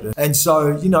explode. And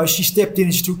so, she stepped in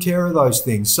and she took care of those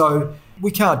things. So we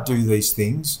can't do these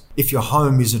things if your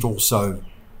home isn't also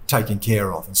taken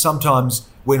care of. And sometimes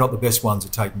we're not the best ones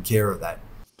at taking care of that.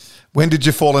 When did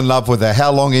you fall in love with her?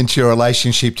 How long into your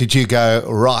relationship did you go,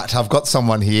 right, I've got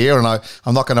someone here and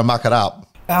I'm not going to muck it up?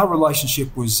 Our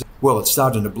relationship was, it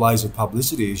started in a blaze of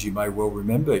publicity, as you may well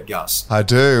remember, Gus. I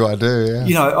do,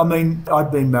 yeah.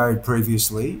 I'd been married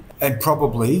previously, and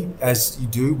probably, as you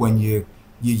do when you're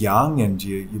young and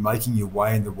you're making your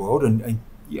way in the world, and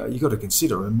you've got to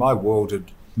consider, and my world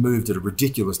had moved at a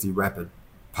ridiculously rapid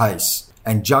pace,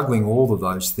 and juggling all of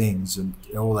those things and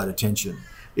all that attention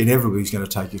inevitably is going to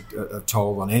take a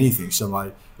toll on anything.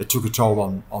 So it took a toll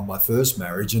on my first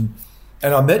marriage, and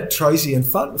I met Tracy, and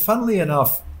funnily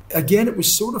enough, again, it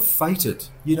was sort of fated.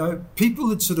 People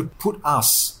had sort of put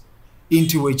us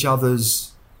into each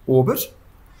other's orbit.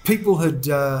 People had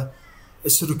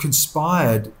sort of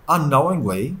conspired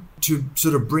unknowingly to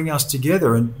sort of bring us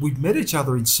together, and we'd met each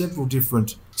other in several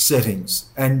different settings.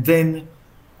 And then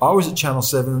I was at Channel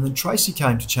 7, and then Tracy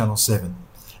came to Channel 7.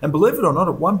 And believe it or not,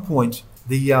 at one point,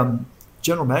 the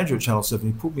general manager at Channel 7,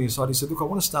 he pulled me aside. He said, look, I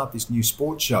want to start this new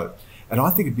sports show, and I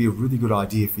think it'd be a really good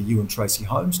idea for you and Tracy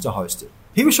Holmes to host it.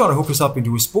 He was trying to hook us up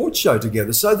into a sports show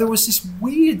together. So there was this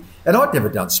weird, and I'd never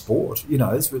done sport,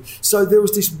 so there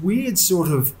was this weird sort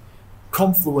of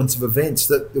confluence of events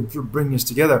that bring us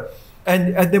together.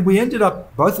 And then we ended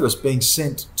up, both of us, being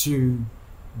sent to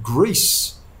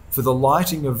Greece for the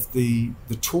lighting of the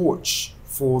torch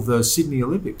for the Sydney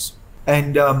Olympics.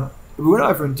 And we went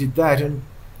over and did that, and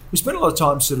we spent a lot of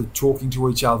time sort of talking to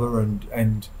each other,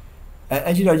 and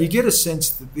you get a sense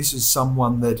that this is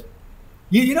someone that,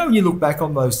 when you look back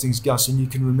on those things, Gus, and you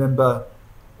can remember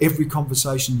every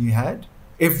conversation you had,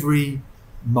 every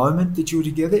moment that you were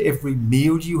together, every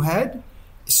meal you had,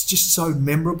 it's just so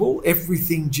memorable.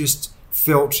 Everything just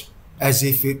felt as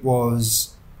if it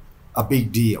was a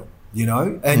big deal,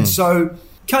 And so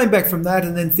came back from that,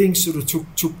 and then things sort of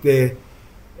took their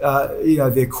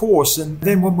course. And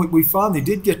then when we finally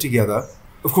did get together,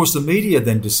 of course, the media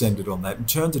then descended on that and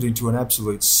turned it into an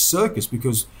absolute circus,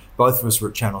 because both of us were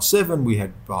at Channel 7. We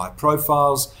had high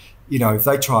profiles. If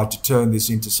they tried to turn this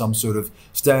into some sort of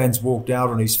Stan's walked out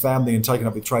on his family and taken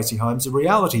up with Tracy Holmes, the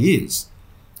reality is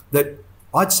that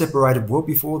I'd separated well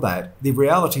before that. The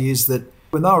reality is that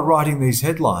when they were writing these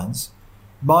headlines,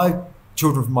 my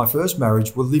children from my first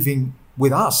marriage were living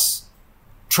with us.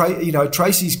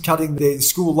 Tracy's cutting their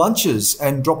school lunches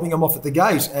and dropping them off at the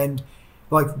gate. And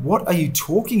what are you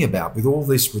talking about with all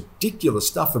this ridiculous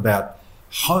stuff about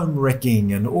home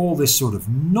wrecking and all this sort of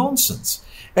nonsense?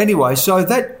 Anyway, so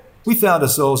that we found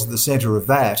ourselves at the centre of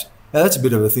that. Now, that's a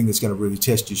bit of a thing that's going to really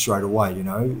test you straight away,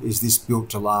 Is this built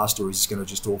to last, or is this going to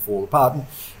just all fall apart? And,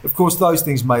 of course, those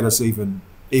things made us even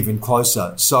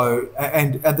closer. So,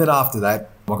 and then after that,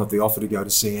 I got the offer to go to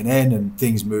CNN, and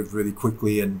things moved really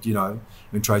quickly. And,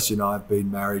 Tracy and I have been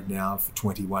married now for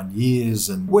 21 years.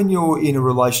 And when you're in a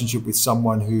relationship with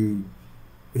someone who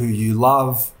you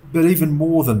love, but even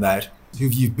more than that, who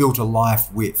you've built a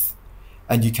life with,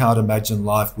 and you can't imagine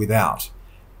life without,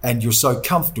 and you're so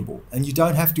comfortable, and you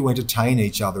don't have to entertain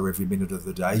each other every minute of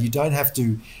the day. You don't have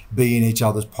to be in each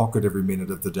other's pocket every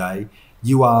minute of the day.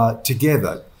 You are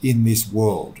together in this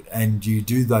world, and you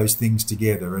do those things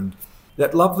together. And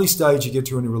that lovely stage you get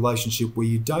to in a relationship where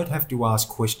you don't have to ask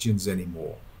questions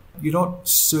anymore. You're not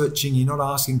searching, you're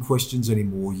not asking questions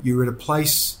anymore. You're at a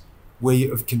place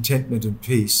of contentment and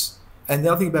peace. And the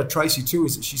other thing about Tracy too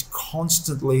is that she's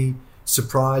constantly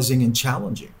surprising and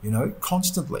challenging,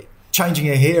 constantly. Changing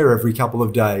her hair every couple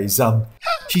of days.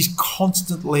 She's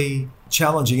constantly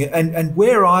challenging. And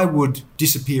where I would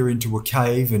disappear into a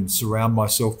cave and surround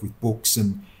myself with books,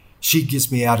 and she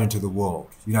gets me out into the world,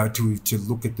 to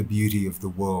look at the beauty of the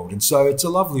world. And so it's a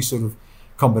lovely sort of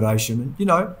combination.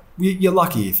 And, you're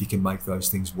lucky if you can make those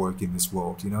things work in this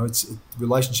world.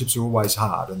 Relationships are always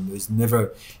hard, and there's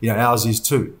never, ours is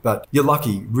too. But you're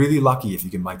lucky, really lucky if you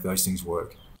can make those things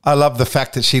work. I love the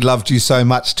fact that she loved you so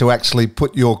much to actually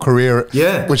put your career,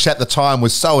 which at the time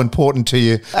was so important to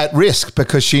you, at risk,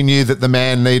 because she knew that the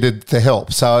man needed the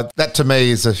help. So that to me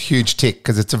is a huge tick,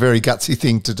 because it's a very gutsy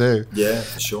thing to do. Yeah,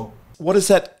 for sure. What is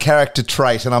that character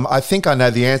trait? And I think I know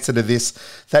the answer to this.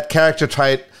 That character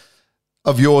trait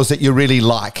of yours that you really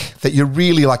like,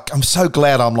 I'm so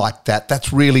glad I'm like that.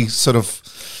 That's really sort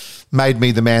of made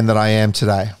me the man that I am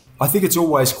today. I think it's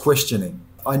always questioning.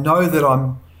 I know that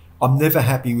I'm never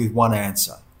happy with one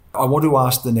answer. I want to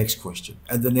ask the next question,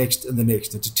 and the next, and the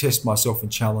next, and to test myself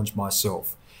and challenge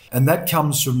myself. And that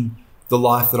comes from the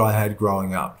life that I had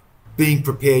growing up, being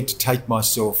prepared to take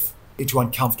myself into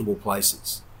uncomfortable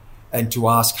places and to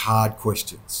ask hard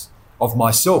questions of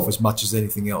myself as much as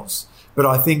anything else. But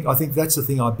I think that's the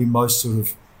thing I'd be most sort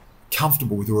of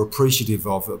comfortable with or appreciative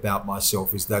of about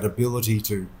myself, is that ability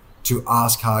to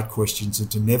ask hard questions and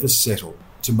to never settle,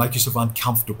 to make yourself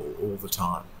uncomfortable all the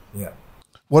time. Yeah.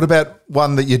 What about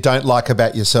one that you don't like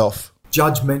about yourself?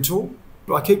 Judgmental.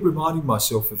 I keep reminding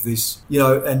myself of this,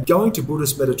 and going to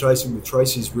Buddhist meditation with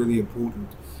Tracy is really important.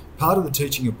 Part of the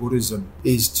teaching of Buddhism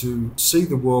is to see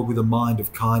the world with a mind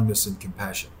of kindness and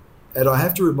compassion. And I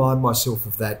have to remind myself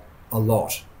of that a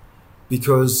lot,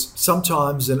 because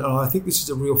sometimes, and I think this is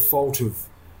a real fault of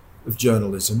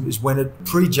journalism, is when it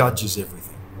prejudges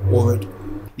everything, or it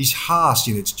is harsh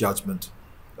in its judgment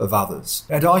of others.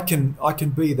 And I can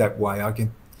be that way.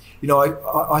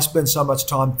 I spend so much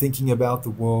time thinking about the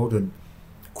world and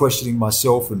questioning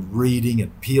myself and reading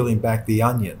and peeling back the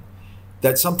onion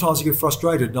that sometimes I get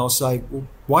frustrated, and I'll say, well,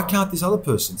 why can't this other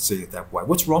person see it that way?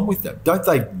 What's wrong with them? Don't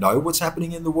they know what's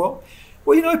happening in the world?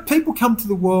 Well, people come to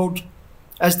the world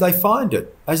as they find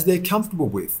it, as they're comfortable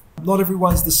with. Not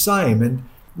everyone's the same, and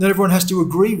not everyone has to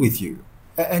agree with you,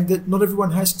 and that not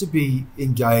everyone has to be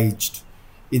engaged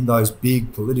in those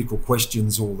big political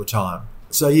questions all the time.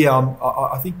 So yeah,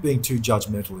 I think being too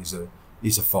judgmental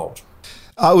is a fault.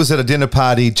 I was at a dinner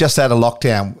party just out of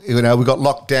lockdown. You know, we got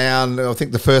locked down. I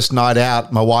think the first night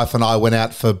out, my wife and I went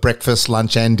out for breakfast,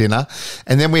 lunch and dinner.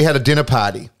 And then we had a dinner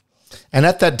party. And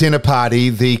at that dinner party,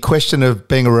 the question of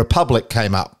being a republic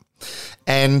came up.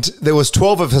 And there was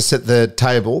 12 of us at the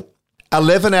table.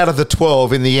 11 out of the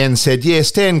 12 in the end said, yeah,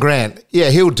 Stan Grant, yeah,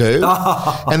 he'll do.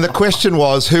 And the question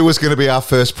was, who was going to be our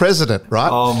first president, right?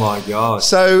 Oh, my God.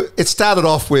 So it started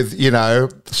off with, you know,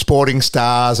 sporting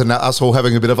stars and us all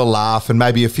having a bit of a laugh, and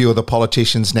maybe a few of the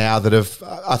politicians now that have,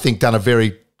 I think, done a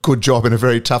very good job in a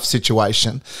very tough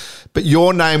situation. But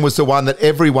your name was the one that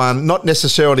everyone, not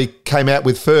necessarily came out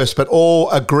with first, but all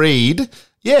agreed,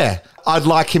 yeah, I'd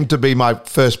like him to be my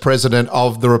first president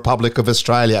of the Republic of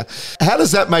Australia. How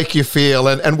does that make you feel?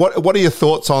 And what are your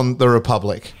thoughts on the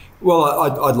Republic? Well,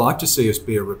 I'd like to see us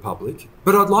be a republic,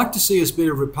 but I'd like to see us be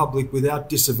a republic without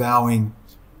disavowing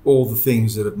all the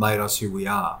things that have made us who we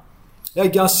are. Now,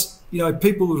 Gus, you know,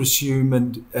 people would assume,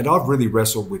 and I've really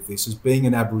wrestled with this, as being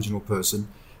an Aboriginal person,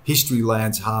 history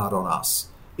lands hard on us.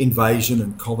 Invasion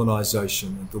and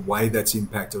colonisation and the way that's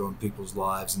impacted on people's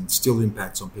lives and still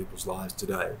impacts on people's lives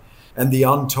today. And the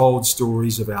untold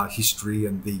stories of our history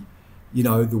and the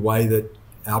way that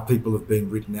our people have been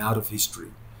written out of history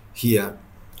here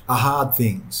are hard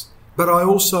things. But I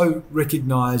also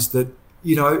recognise that,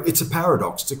 you know, it's a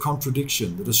paradox, it's a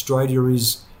contradiction, that Australia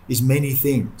is many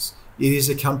things. It is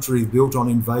a country built on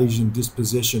invasion,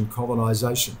 dispossession,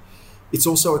 colonisation. It's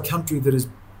also a country that is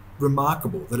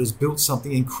remarkable, that has built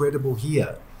something incredible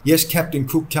here. Yes, Captain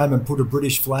Cook came and put a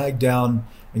British flag down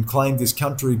and claimed this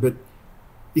country, but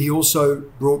he also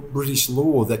brought British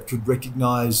law that could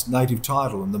recognise native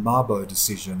title and the Mabo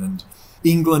decision. And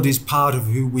England is part of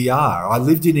who we are. I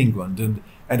lived in England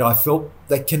and I felt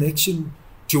that connection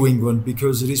to England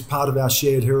because it is part of our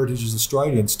shared heritage as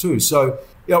Australians too. So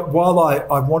you know, while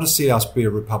I want to see us be a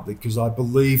republic, because I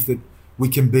believe that we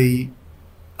can be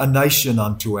a nation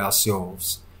unto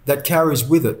ourselves that carries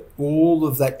with it all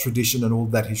of that tradition and all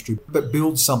of that history, but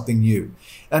builds something new.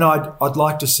 And I'd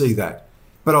like to see that.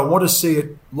 But I want to see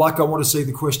it like I want to see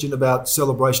the question about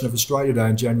celebration of Australia Day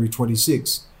on January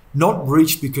 26. Not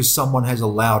reached because someone has a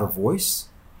louder voice,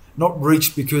 not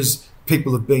reached because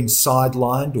people have been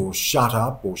sidelined or shut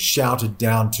up or shouted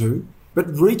down to, but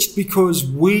reached because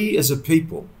we as a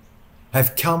people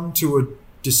have come to a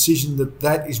decision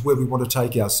that is where we want to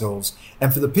take ourselves.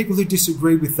 And for the people who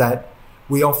disagree with that,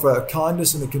 we offer a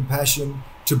kindness and a compassion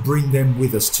to bring them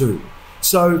with us too.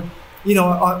 So, you know,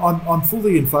 I'm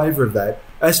fully in favour of that.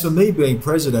 As for me being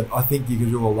president, I think you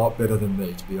can do a lot better than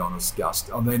me, to be honest, Gus.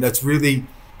 I mean, it's really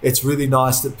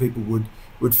nice that people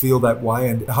would feel that way,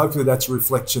 and hopefully that's a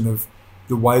reflection of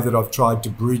the way that I've tried to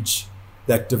bridge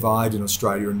that divide in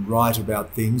Australia and write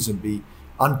about things and be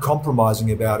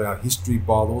uncompromising about our history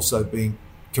while also being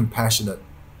compassionate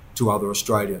to other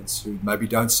Australians who maybe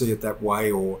don't see it that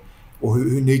way or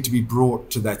who need to be brought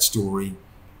to that story.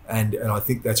 And I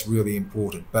think that's really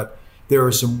important. But there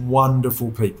are some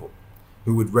wonderful people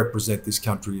who would represent this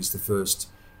country as the first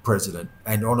president,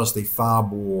 and honestly far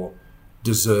more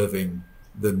deserving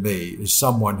than me, as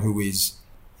someone who is,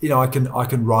 you know, I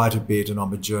can write a bit and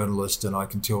I'm a journalist and I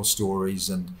can tell stories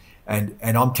and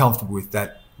I'm comfortable with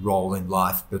that role in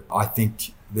life, but I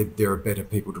think that there are better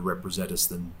people to represent us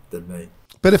than me.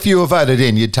 But if you were voted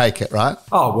in, you'd take it, right?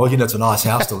 Oh, well, you know, it's a nice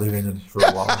house to live in for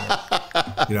a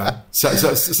while. You know, so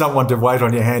someone to wait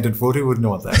on your hand and foot, who wouldn't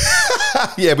want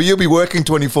that? Yeah, but you'll be working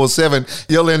 24/7.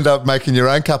 You'll end up making your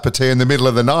own cup of tea in the middle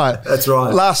of the night. That's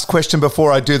right. Last question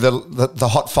before I do the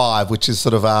hot five, which is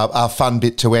sort of our fun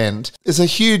bit to end. There's a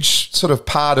huge sort of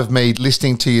part of me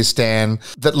listening to you, Stan,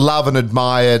 that love and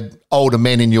admired older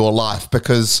men in your life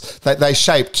because they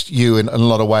shaped you in a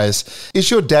lot of ways.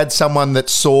 Is your dad someone that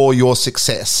saw your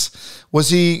success? Was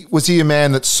he a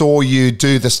man that saw you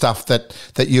do the stuff that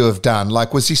you have done?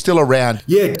 Like, was he still around?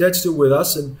 Yeah, Dad's still with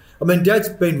us. And I mean, Dad's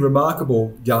been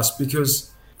remarkable, Gus, because,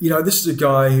 you know, this is a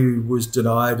guy who was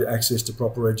denied access to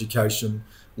proper education,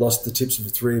 lost the tips of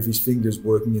 3 of his fingers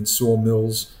working in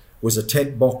sawmills, was a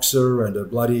tent boxer and a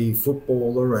bloody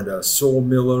footballer and a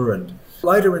sawmiller. And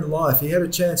later in life, he had a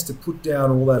chance to put down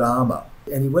all that armour.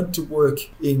 And he went to work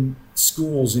in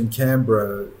schools in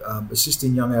Canberra,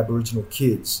 assisting young Aboriginal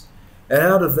kids. And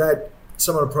out of that,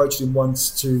 someone approached him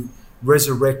once to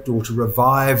resurrect or to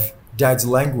revive Dad's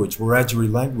language, Wiradjuri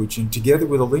language, and together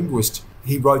with a linguist,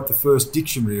 he wrote the first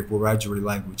dictionary of Wiradjuri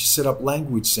language, set up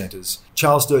language centres.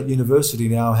 Charles Sturt University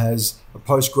now has a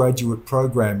postgraduate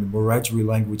program in Wiradjuri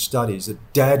language studies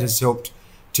that Dad has helped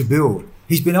to build.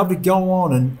 He's been able to go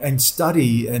on and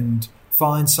study and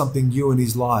find something new in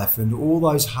his life, and all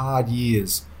those hard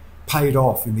years paid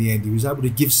off in the end. He was able to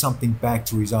give something back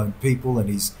to his own people and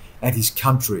his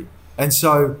country. And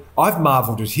so I've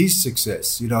marvelled at his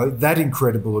success, that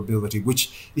incredible ability,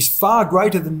 which is far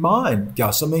greater than mine,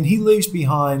 Gus. I mean, he leaves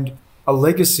behind a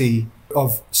legacy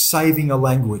of saving a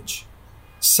language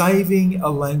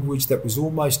that was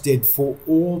almost dead for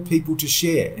all people to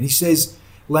share. And he says,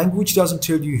 language doesn't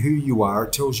tell you who you are,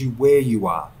 it tells you where you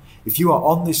are. If you are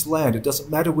on this land, it doesn't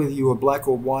matter whether you are black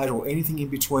or white or anything in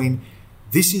between.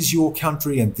 This is your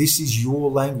country and this is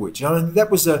your language. And that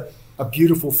was a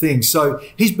beautiful thing. So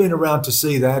he's been around to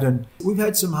see that, and we've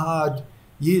had some hard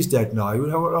years, Dad and I.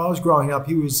 When I was growing up,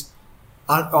 he was,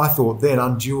 I thought then,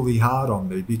 unduly hard on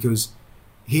me because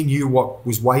he knew what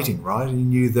was waiting, right? He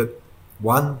knew that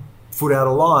one foot out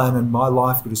of line and my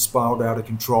life would have spiraled out of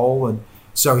control. And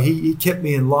so he kept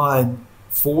me in line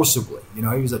forcibly. He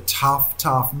was a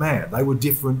tough man. They were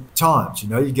different times.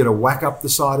 You get a whack up the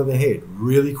side of the head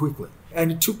really quickly.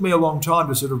 And it took me a long time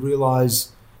to sort of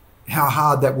realise how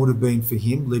hard that would have been for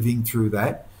him living through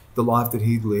that, the life that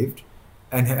he'd lived,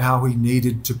 and how he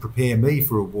needed to prepare me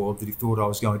for a world that he thought I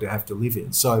was going to have to live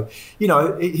in. So,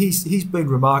 he's been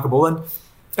remarkable.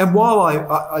 And while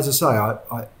I as I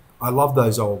say, I love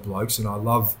those old blokes and I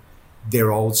love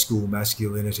their old school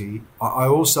masculinity, I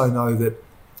also know that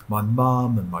my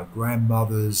mum and my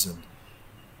grandmothers and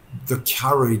the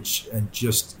courage and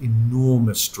just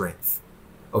enormous strength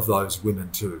of those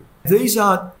women too. These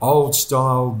aren't old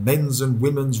style men's and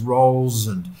women's roles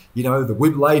and, the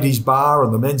ladies bar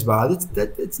and the men's bar.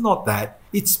 It's not that.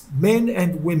 It's men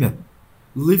and women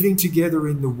living together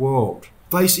in the world,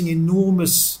 facing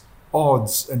enormous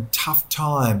odds and tough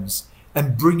times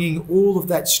and bringing all of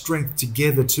that strength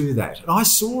together to that. And I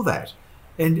saw that.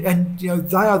 And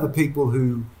they are the people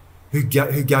who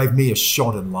gave me a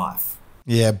shot in life.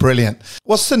 Yeah, brilliant.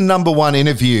 What's the number one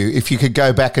interview, if you could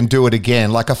go back and do it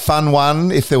again? Like a fun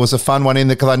one, if there was a fun one in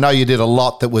there, because I know you did a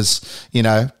lot that was,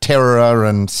 terror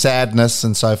and sadness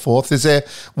and so forth. Is there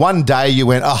one day you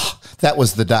went, that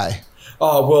was the day?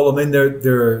 Oh, well, I mean,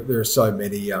 there are so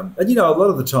many. And, a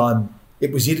lot of the time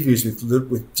it was interviews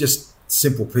with just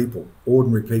simple people,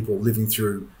 ordinary people living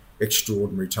through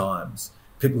extraordinary times,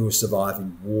 people who are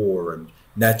surviving war and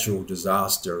natural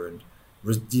disaster and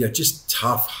just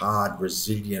tough, hard,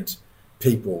 resilient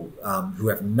people who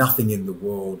have nothing in the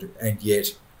world and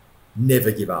yet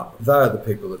never give up. They are the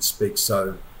people that speak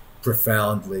so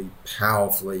profoundly,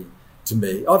 powerfully to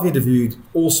me. I've interviewed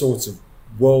all sorts of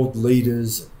world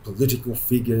leaders, political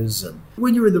figures, and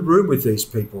when you're in the room with these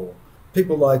people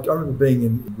like, I remember being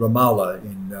in Ramallah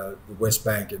in the West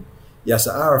Bank, and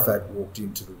Yasser Arafat walked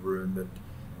into the room,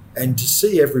 and to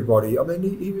see everybody, I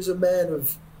mean, he was a man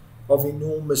of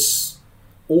enormous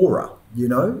aura,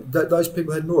 that those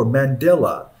people had an aura.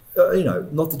 Mandela,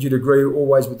 not that you'd agree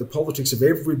always with the politics of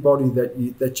everybody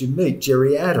that you meet.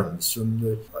 Jerry Adams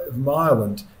from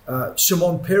Ireland,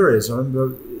 Shimon Peres, I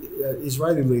remember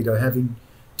Israeli leader, having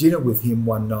dinner with him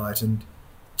one night, and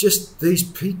just these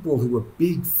people who were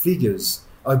big figures.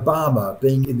 Obama,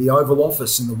 being in the Oval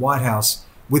Office in the White House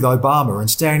with Obama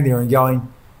and standing there and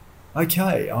going,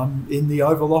 okay, I'm in the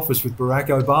Oval Office with Barack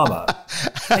Obama.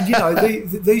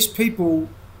 And, these people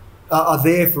are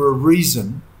there for a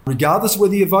reason, regardless of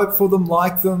whether you vote for them,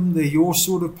 like them, they're your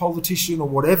sort of politician or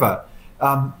whatever.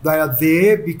 They are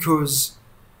there because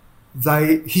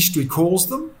history calls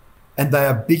them and they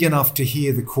are big enough to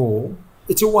hear the call.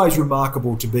 It's always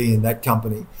remarkable to be in that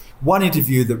company. One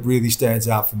interview that really stands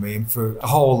out for me, and for a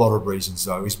whole lot of reasons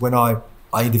though, is when I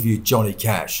interviewed Johnny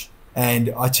Cash.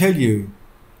 And I tell you,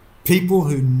 people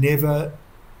who never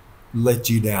let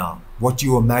you down, what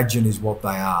you imagine is what they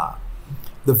are.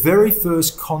 The very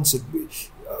first concert,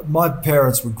 my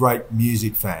parents were great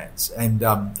music fans, and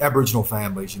Aboriginal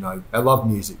families, they love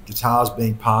music, guitars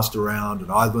being passed around,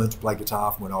 and I learned to play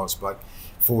guitar from when I was like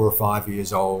 4 or 5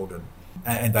 years old,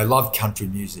 and they loved country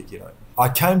music, I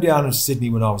came down to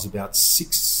Sydney when I was about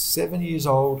 6, 7 years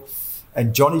old,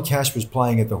 and Johnny Cash was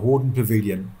playing at the Hordern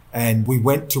Pavilion, and we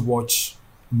went to watch.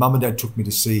 Mum and Dad took me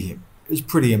to see him. It was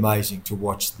pretty amazing to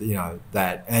watch,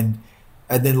 that. And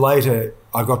then later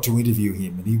I got to interview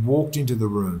him, and he walked into the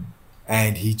room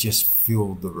and he just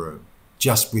filled the room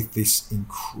just with this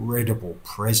incredible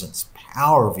presence,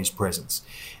 power of his presence.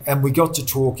 And we got to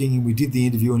talking and we did the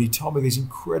interview, and he told me these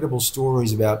incredible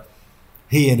stories about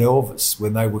he and Elvis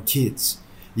when they were kids,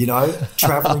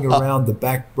 traveling around the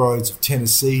back roads of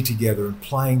Tennessee together and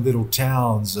playing little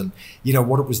towns, and,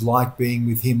 what it was like being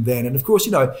with him then. And of course,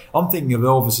 I'm thinking of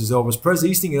Elvis as Elvis Presley.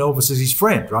 He's thinking of Elvis as his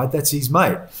friend, right? That's his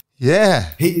mate.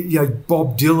 Yeah.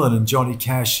 Bob Dylan and Johnny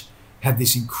Cash had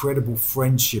this incredible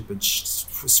friendship and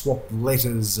swapped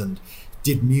letters and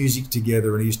did music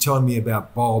together. And he was telling me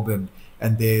about Bob and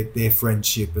their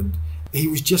friendship. And he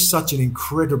was just such an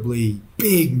incredibly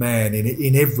big man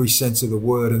in every sense of the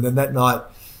word. And then that night,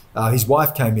 his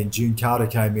wife came in, June Carter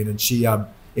came in, and she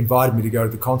invited me to go to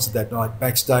the concert that night,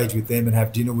 backstage with them and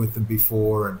have dinner with them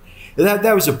before. And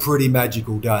that was a pretty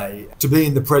magical day, to be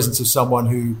in the presence of someone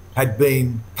who had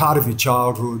been part of your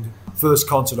childhood. First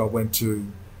concert I went to.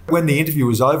 When the interview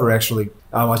was over, actually,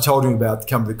 I told him about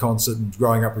coming to the concert and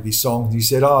growing up with his songs. And he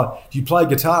said, "Oh, do you play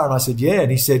guitar?" And I said, "Yeah."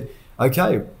 And he said,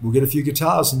 "Okay, we'll get a few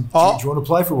guitars and do you want to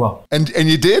play for a while?" And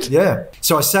you did? Yeah.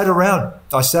 So I sat around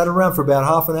for about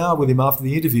half an hour with him after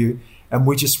the interview, and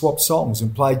we just swapped songs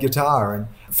and played guitar. And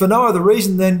for no other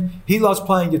reason than he loves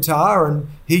playing guitar and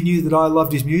he knew that I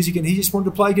loved his music and he just wanted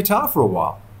to play guitar for a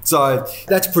while. So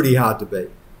that's pretty hard to beat.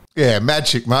 Yeah,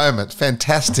 magic moment.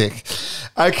 Fantastic.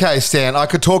 Okay, Stan, I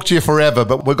could talk to you forever,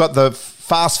 but we've got the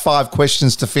fast 5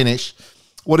 questions to finish.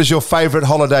 What is your favourite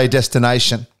holiday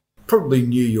destination? Probably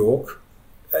New York.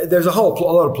 There's a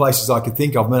lot of places I could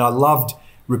think of. I mean, I loved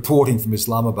reporting from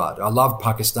Islamabad. I loved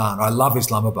Pakistan. I love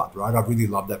Islamabad, right? I really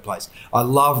loved that place. I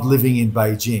loved living in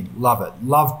Beijing. Love it.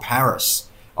 Love Paris.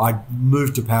 I'd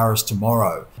move to Paris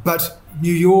tomorrow. But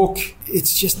New York,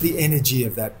 it's just the energy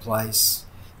of that place.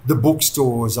 The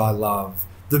bookstores I love,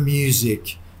 the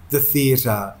music, the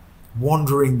theatre,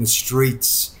 wandering the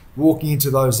streets, walking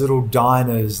into those little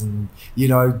diners and,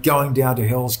 going down to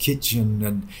Hell's Kitchen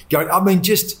and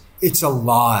it's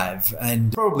alive.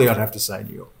 And probably I'd have to say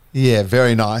New York. Yeah,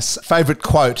 very nice. Favourite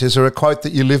quote? Is there a quote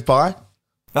that you live by?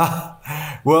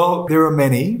 Well, there are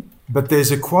many, but there's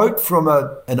a quote from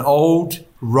an old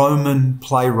Roman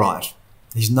playwright.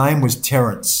 His name was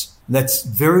Terence. And that's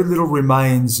very little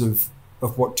remains of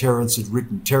what Terence had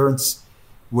written. Terence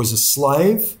was a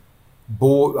slave,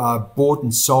 bought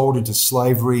and sold into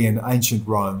slavery in ancient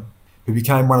Rome, who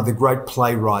became one of the great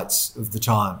playwrights of the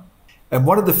time. And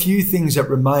one of the few things that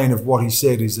remain of what he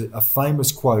said is a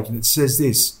famous quote, and it says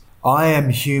this: "I am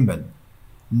human.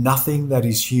 Nothing that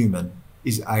is human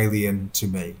is alien to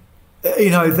me."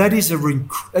 That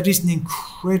is an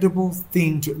incredible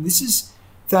thing. This is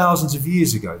thousands of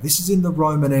years ago. This is in the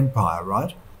Roman Empire,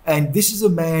 right? And this is a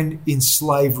man in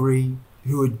slavery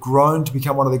who had grown to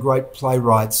become one of the great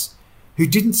playwrights, who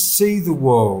didn't see the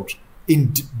world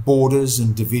in borders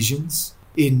and divisions,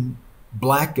 in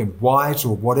black and white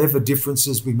or whatever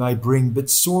differences we may bring, but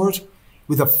saw it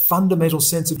with a fundamental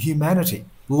sense of humanity.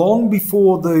 Long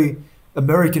before the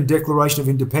American Declaration of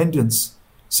Independence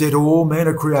said all men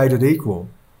are created equal,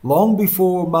 long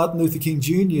before Martin Luther King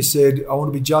Jr. said, "I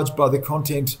want to be judged by the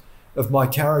content of my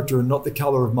character and not the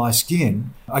colour of my skin."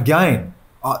 Again,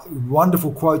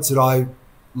 wonderful quotes that I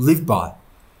live by.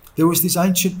 There was this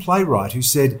ancient playwright who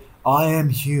said, "I am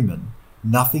human.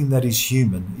 Nothing that is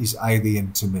human is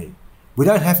alien to me." We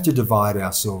don't have to divide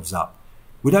ourselves up.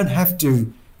 We don't have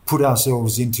to put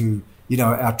ourselves into,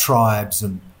 our tribes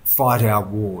and fight our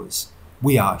wars.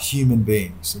 We are human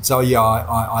beings. And so,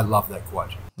 I love that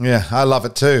quote. Yeah, I love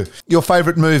it too. Your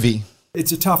favourite movie?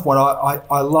 It's a tough one.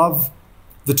 I love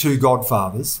the two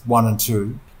Godfathers, 1 and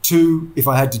 2. 2, if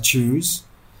I had to choose.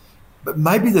 But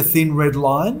maybe The Thin Red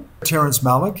Line, Terrence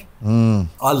Malick.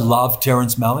 I love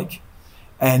Terrence Malick.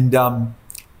 And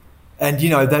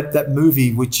that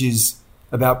movie, which is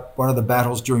about one of the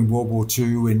battles during World War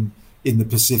II in the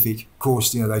Pacific. Of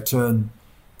course, they turn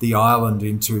the island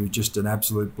into just an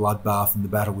absolute bloodbath in the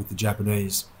battle with the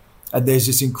Japanese. And there's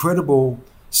this incredible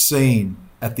scene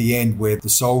at the end where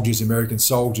the American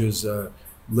soldiers are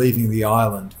leaving the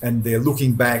island and they're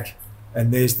looking back,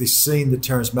 and there's this scene that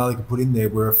Terrence Malick had put in there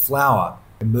where a flower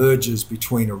emerges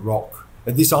between a rock.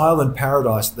 And this island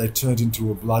paradise that they've turned into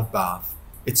a bloodbath,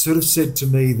 it sort of said to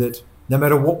me that no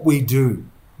matter what we do,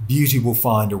 beauty will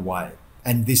find a way.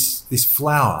 And this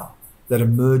flower that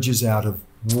emerges out of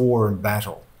war and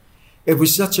battle, it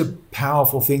was such a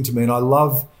powerful thing to me. And I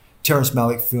love Terrence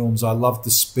Malick films. I love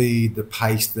the speed, the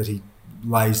pace that he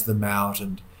lays them out.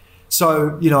 And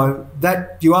so,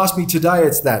 that you ask me today,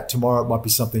 it's that. Tomorrow it might be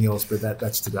something else, but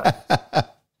that's today.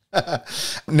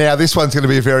 Now, this one's going to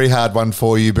be a very hard one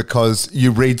for you because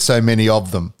you read so many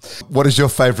of them. What is your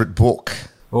favourite book?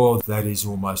 Oh, that is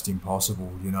almost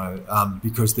impossible,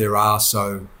 because there are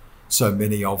so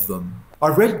many of them. I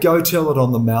read Go Tell It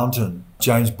on the Mountain,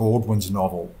 James Baldwin's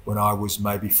novel, when I was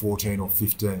maybe 14 or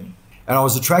 15. And I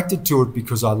was attracted to it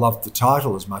because I loved the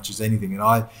title as much as anything. And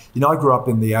I grew up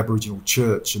in the Aboriginal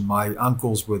church, and my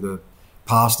uncles were the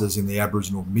pastors in the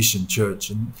Aboriginal mission church.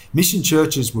 And mission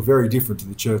churches were very different to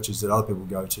the churches that other people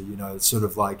go to. It's sort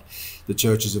of like the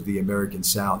churches of the American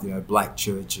South, black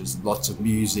churches, lots of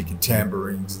music and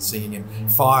tambourines and singing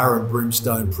and fire and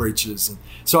brimstone preachers. And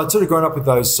so I'd sort of grown up with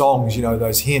those songs,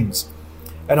 those hymns.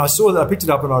 And I saw that, I picked it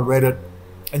up and I read it.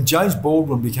 And James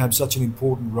Baldwin became such an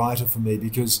important writer for me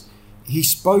because he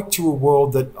spoke to a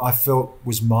world that I felt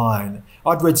was mine.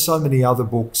 I'd read so many other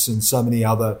books and so many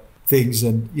other things,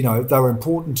 and they were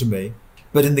important to me,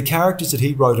 but in the characters that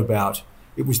he wrote about,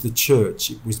 it was the church,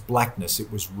 it was blackness,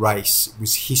 it was race, it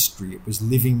was history, it was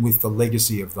living with the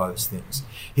legacy of those things,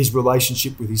 his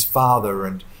relationship with his father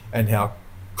and how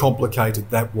complicated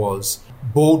that was.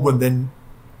 Baldwin then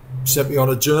sent me on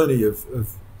a journey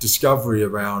of discovery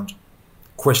around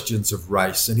questions of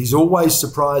race, and he's always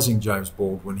surprising, James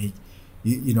Baldwin.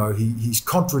 He's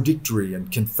contradictory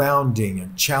and confounding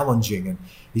and challenging, and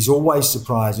he's always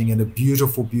surprising and a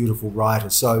beautiful, beautiful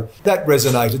writer. So that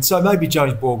resonated. So maybe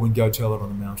James Baldwin, Go Tell It on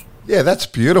the Mountain. Yeah, that's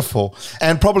beautiful.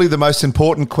 And probably the most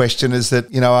important question is that,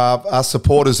 our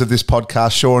supporters of this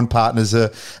podcast, Shaw and Partners,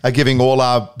 are giving all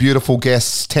our beautiful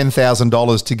guests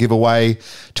 $10,000 to give away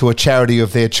to a charity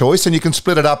of their choice. And you can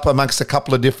split it up amongst a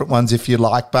couple of different ones if you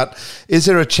like. But is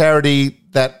there a charity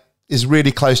that is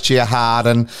really close to your heart,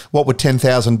 and what would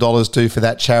 $10,000 do for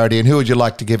that charity, and who would you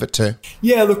like to give it to?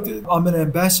 Yeah, look, I'm an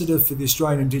ambassador for the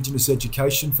Australian Indigenous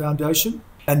Education Foundation,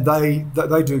 and they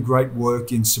do great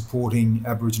work in supporting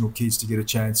Aboriginal kids to get a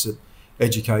chance at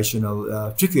education,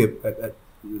 particularly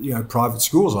at private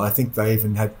schools. I think they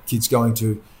even have kids going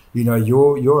to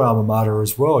your alma mater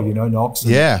as well, Knox.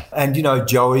 And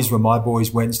Joey's, where my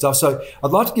boys went and stuff. So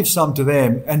I'd like to give some to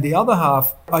them. And the other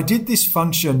half, I did this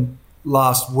function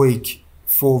last week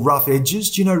for Rough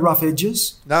Edges. Do you know Rough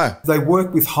Edges? No. They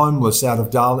work with homeless out of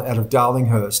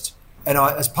Darlinghurst. And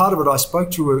as part of it, I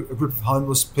spoke to a group of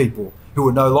homeless people who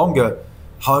are no longer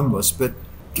homeless, but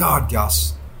God,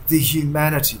 Gus, the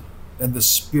humanity and the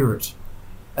spirit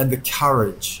and the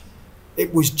courage,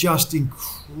 it was just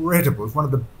incredible. It was one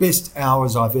of the best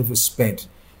hours I've ever spent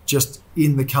just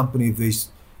in the company of these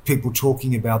people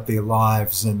talking about their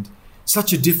lives, and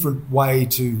such a different way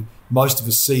to most of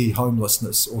us see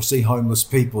homelessness or see homeless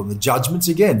people, and the judgments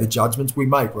we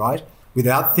make, right?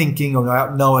 Without thinking or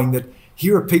without knowing that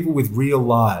here are people with real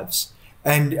lives.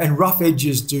 And Rough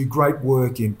Edges do great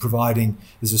work in providing,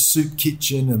 there's a soup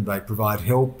kitchen, and they provide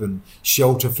help and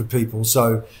shelter for people.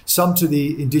 So some to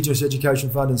the Indigenous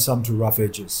Education Fund and some to Rough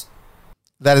Edges.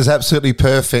 That is absolutely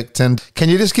perfect. And can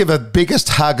you just give a biggest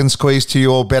hug and squeeze to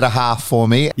your better half for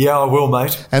me? Yeah, I will,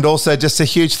 mate. And also just a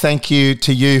huge thank you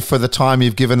to you for the time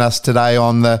you've given us today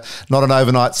on the Not an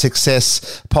Overnight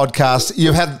Success podcast.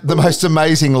 You've had the most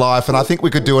amazing life, and I think we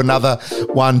could do another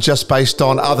one just based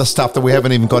on other stuff that we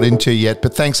haven't even got into yet.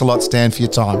 But thanks a lot, Stan, for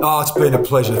your time. Oh, it's been a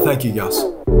pleasure. Thank you, Gus.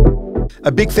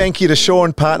 A big thank you to Shaw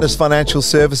and Partners Financial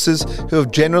Services, who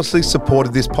have generously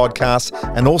supported this podcast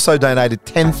and also donated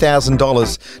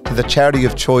 $10,000 to the charity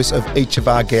of choice of each of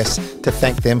our guests to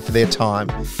thank them for their time.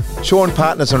 Shaw and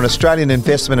Partners are an Australian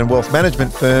investment and wealth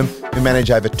management firm who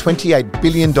manage over $28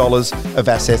 billion of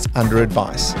assets under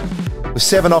advice. With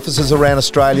 7 offices around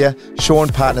Australia, Shaw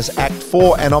and Partners act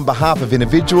for and on behalf of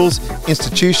individuals,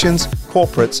 institutions,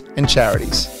 corporates and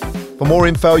charities. For more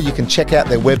info, you can check out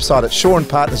their website at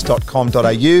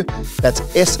shawandpartners.com.au. That's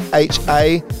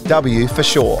SHAW for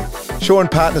Shaw. Shaw and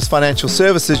Partners Financial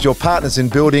Services, your partners in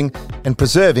building and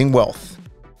preserving wealth.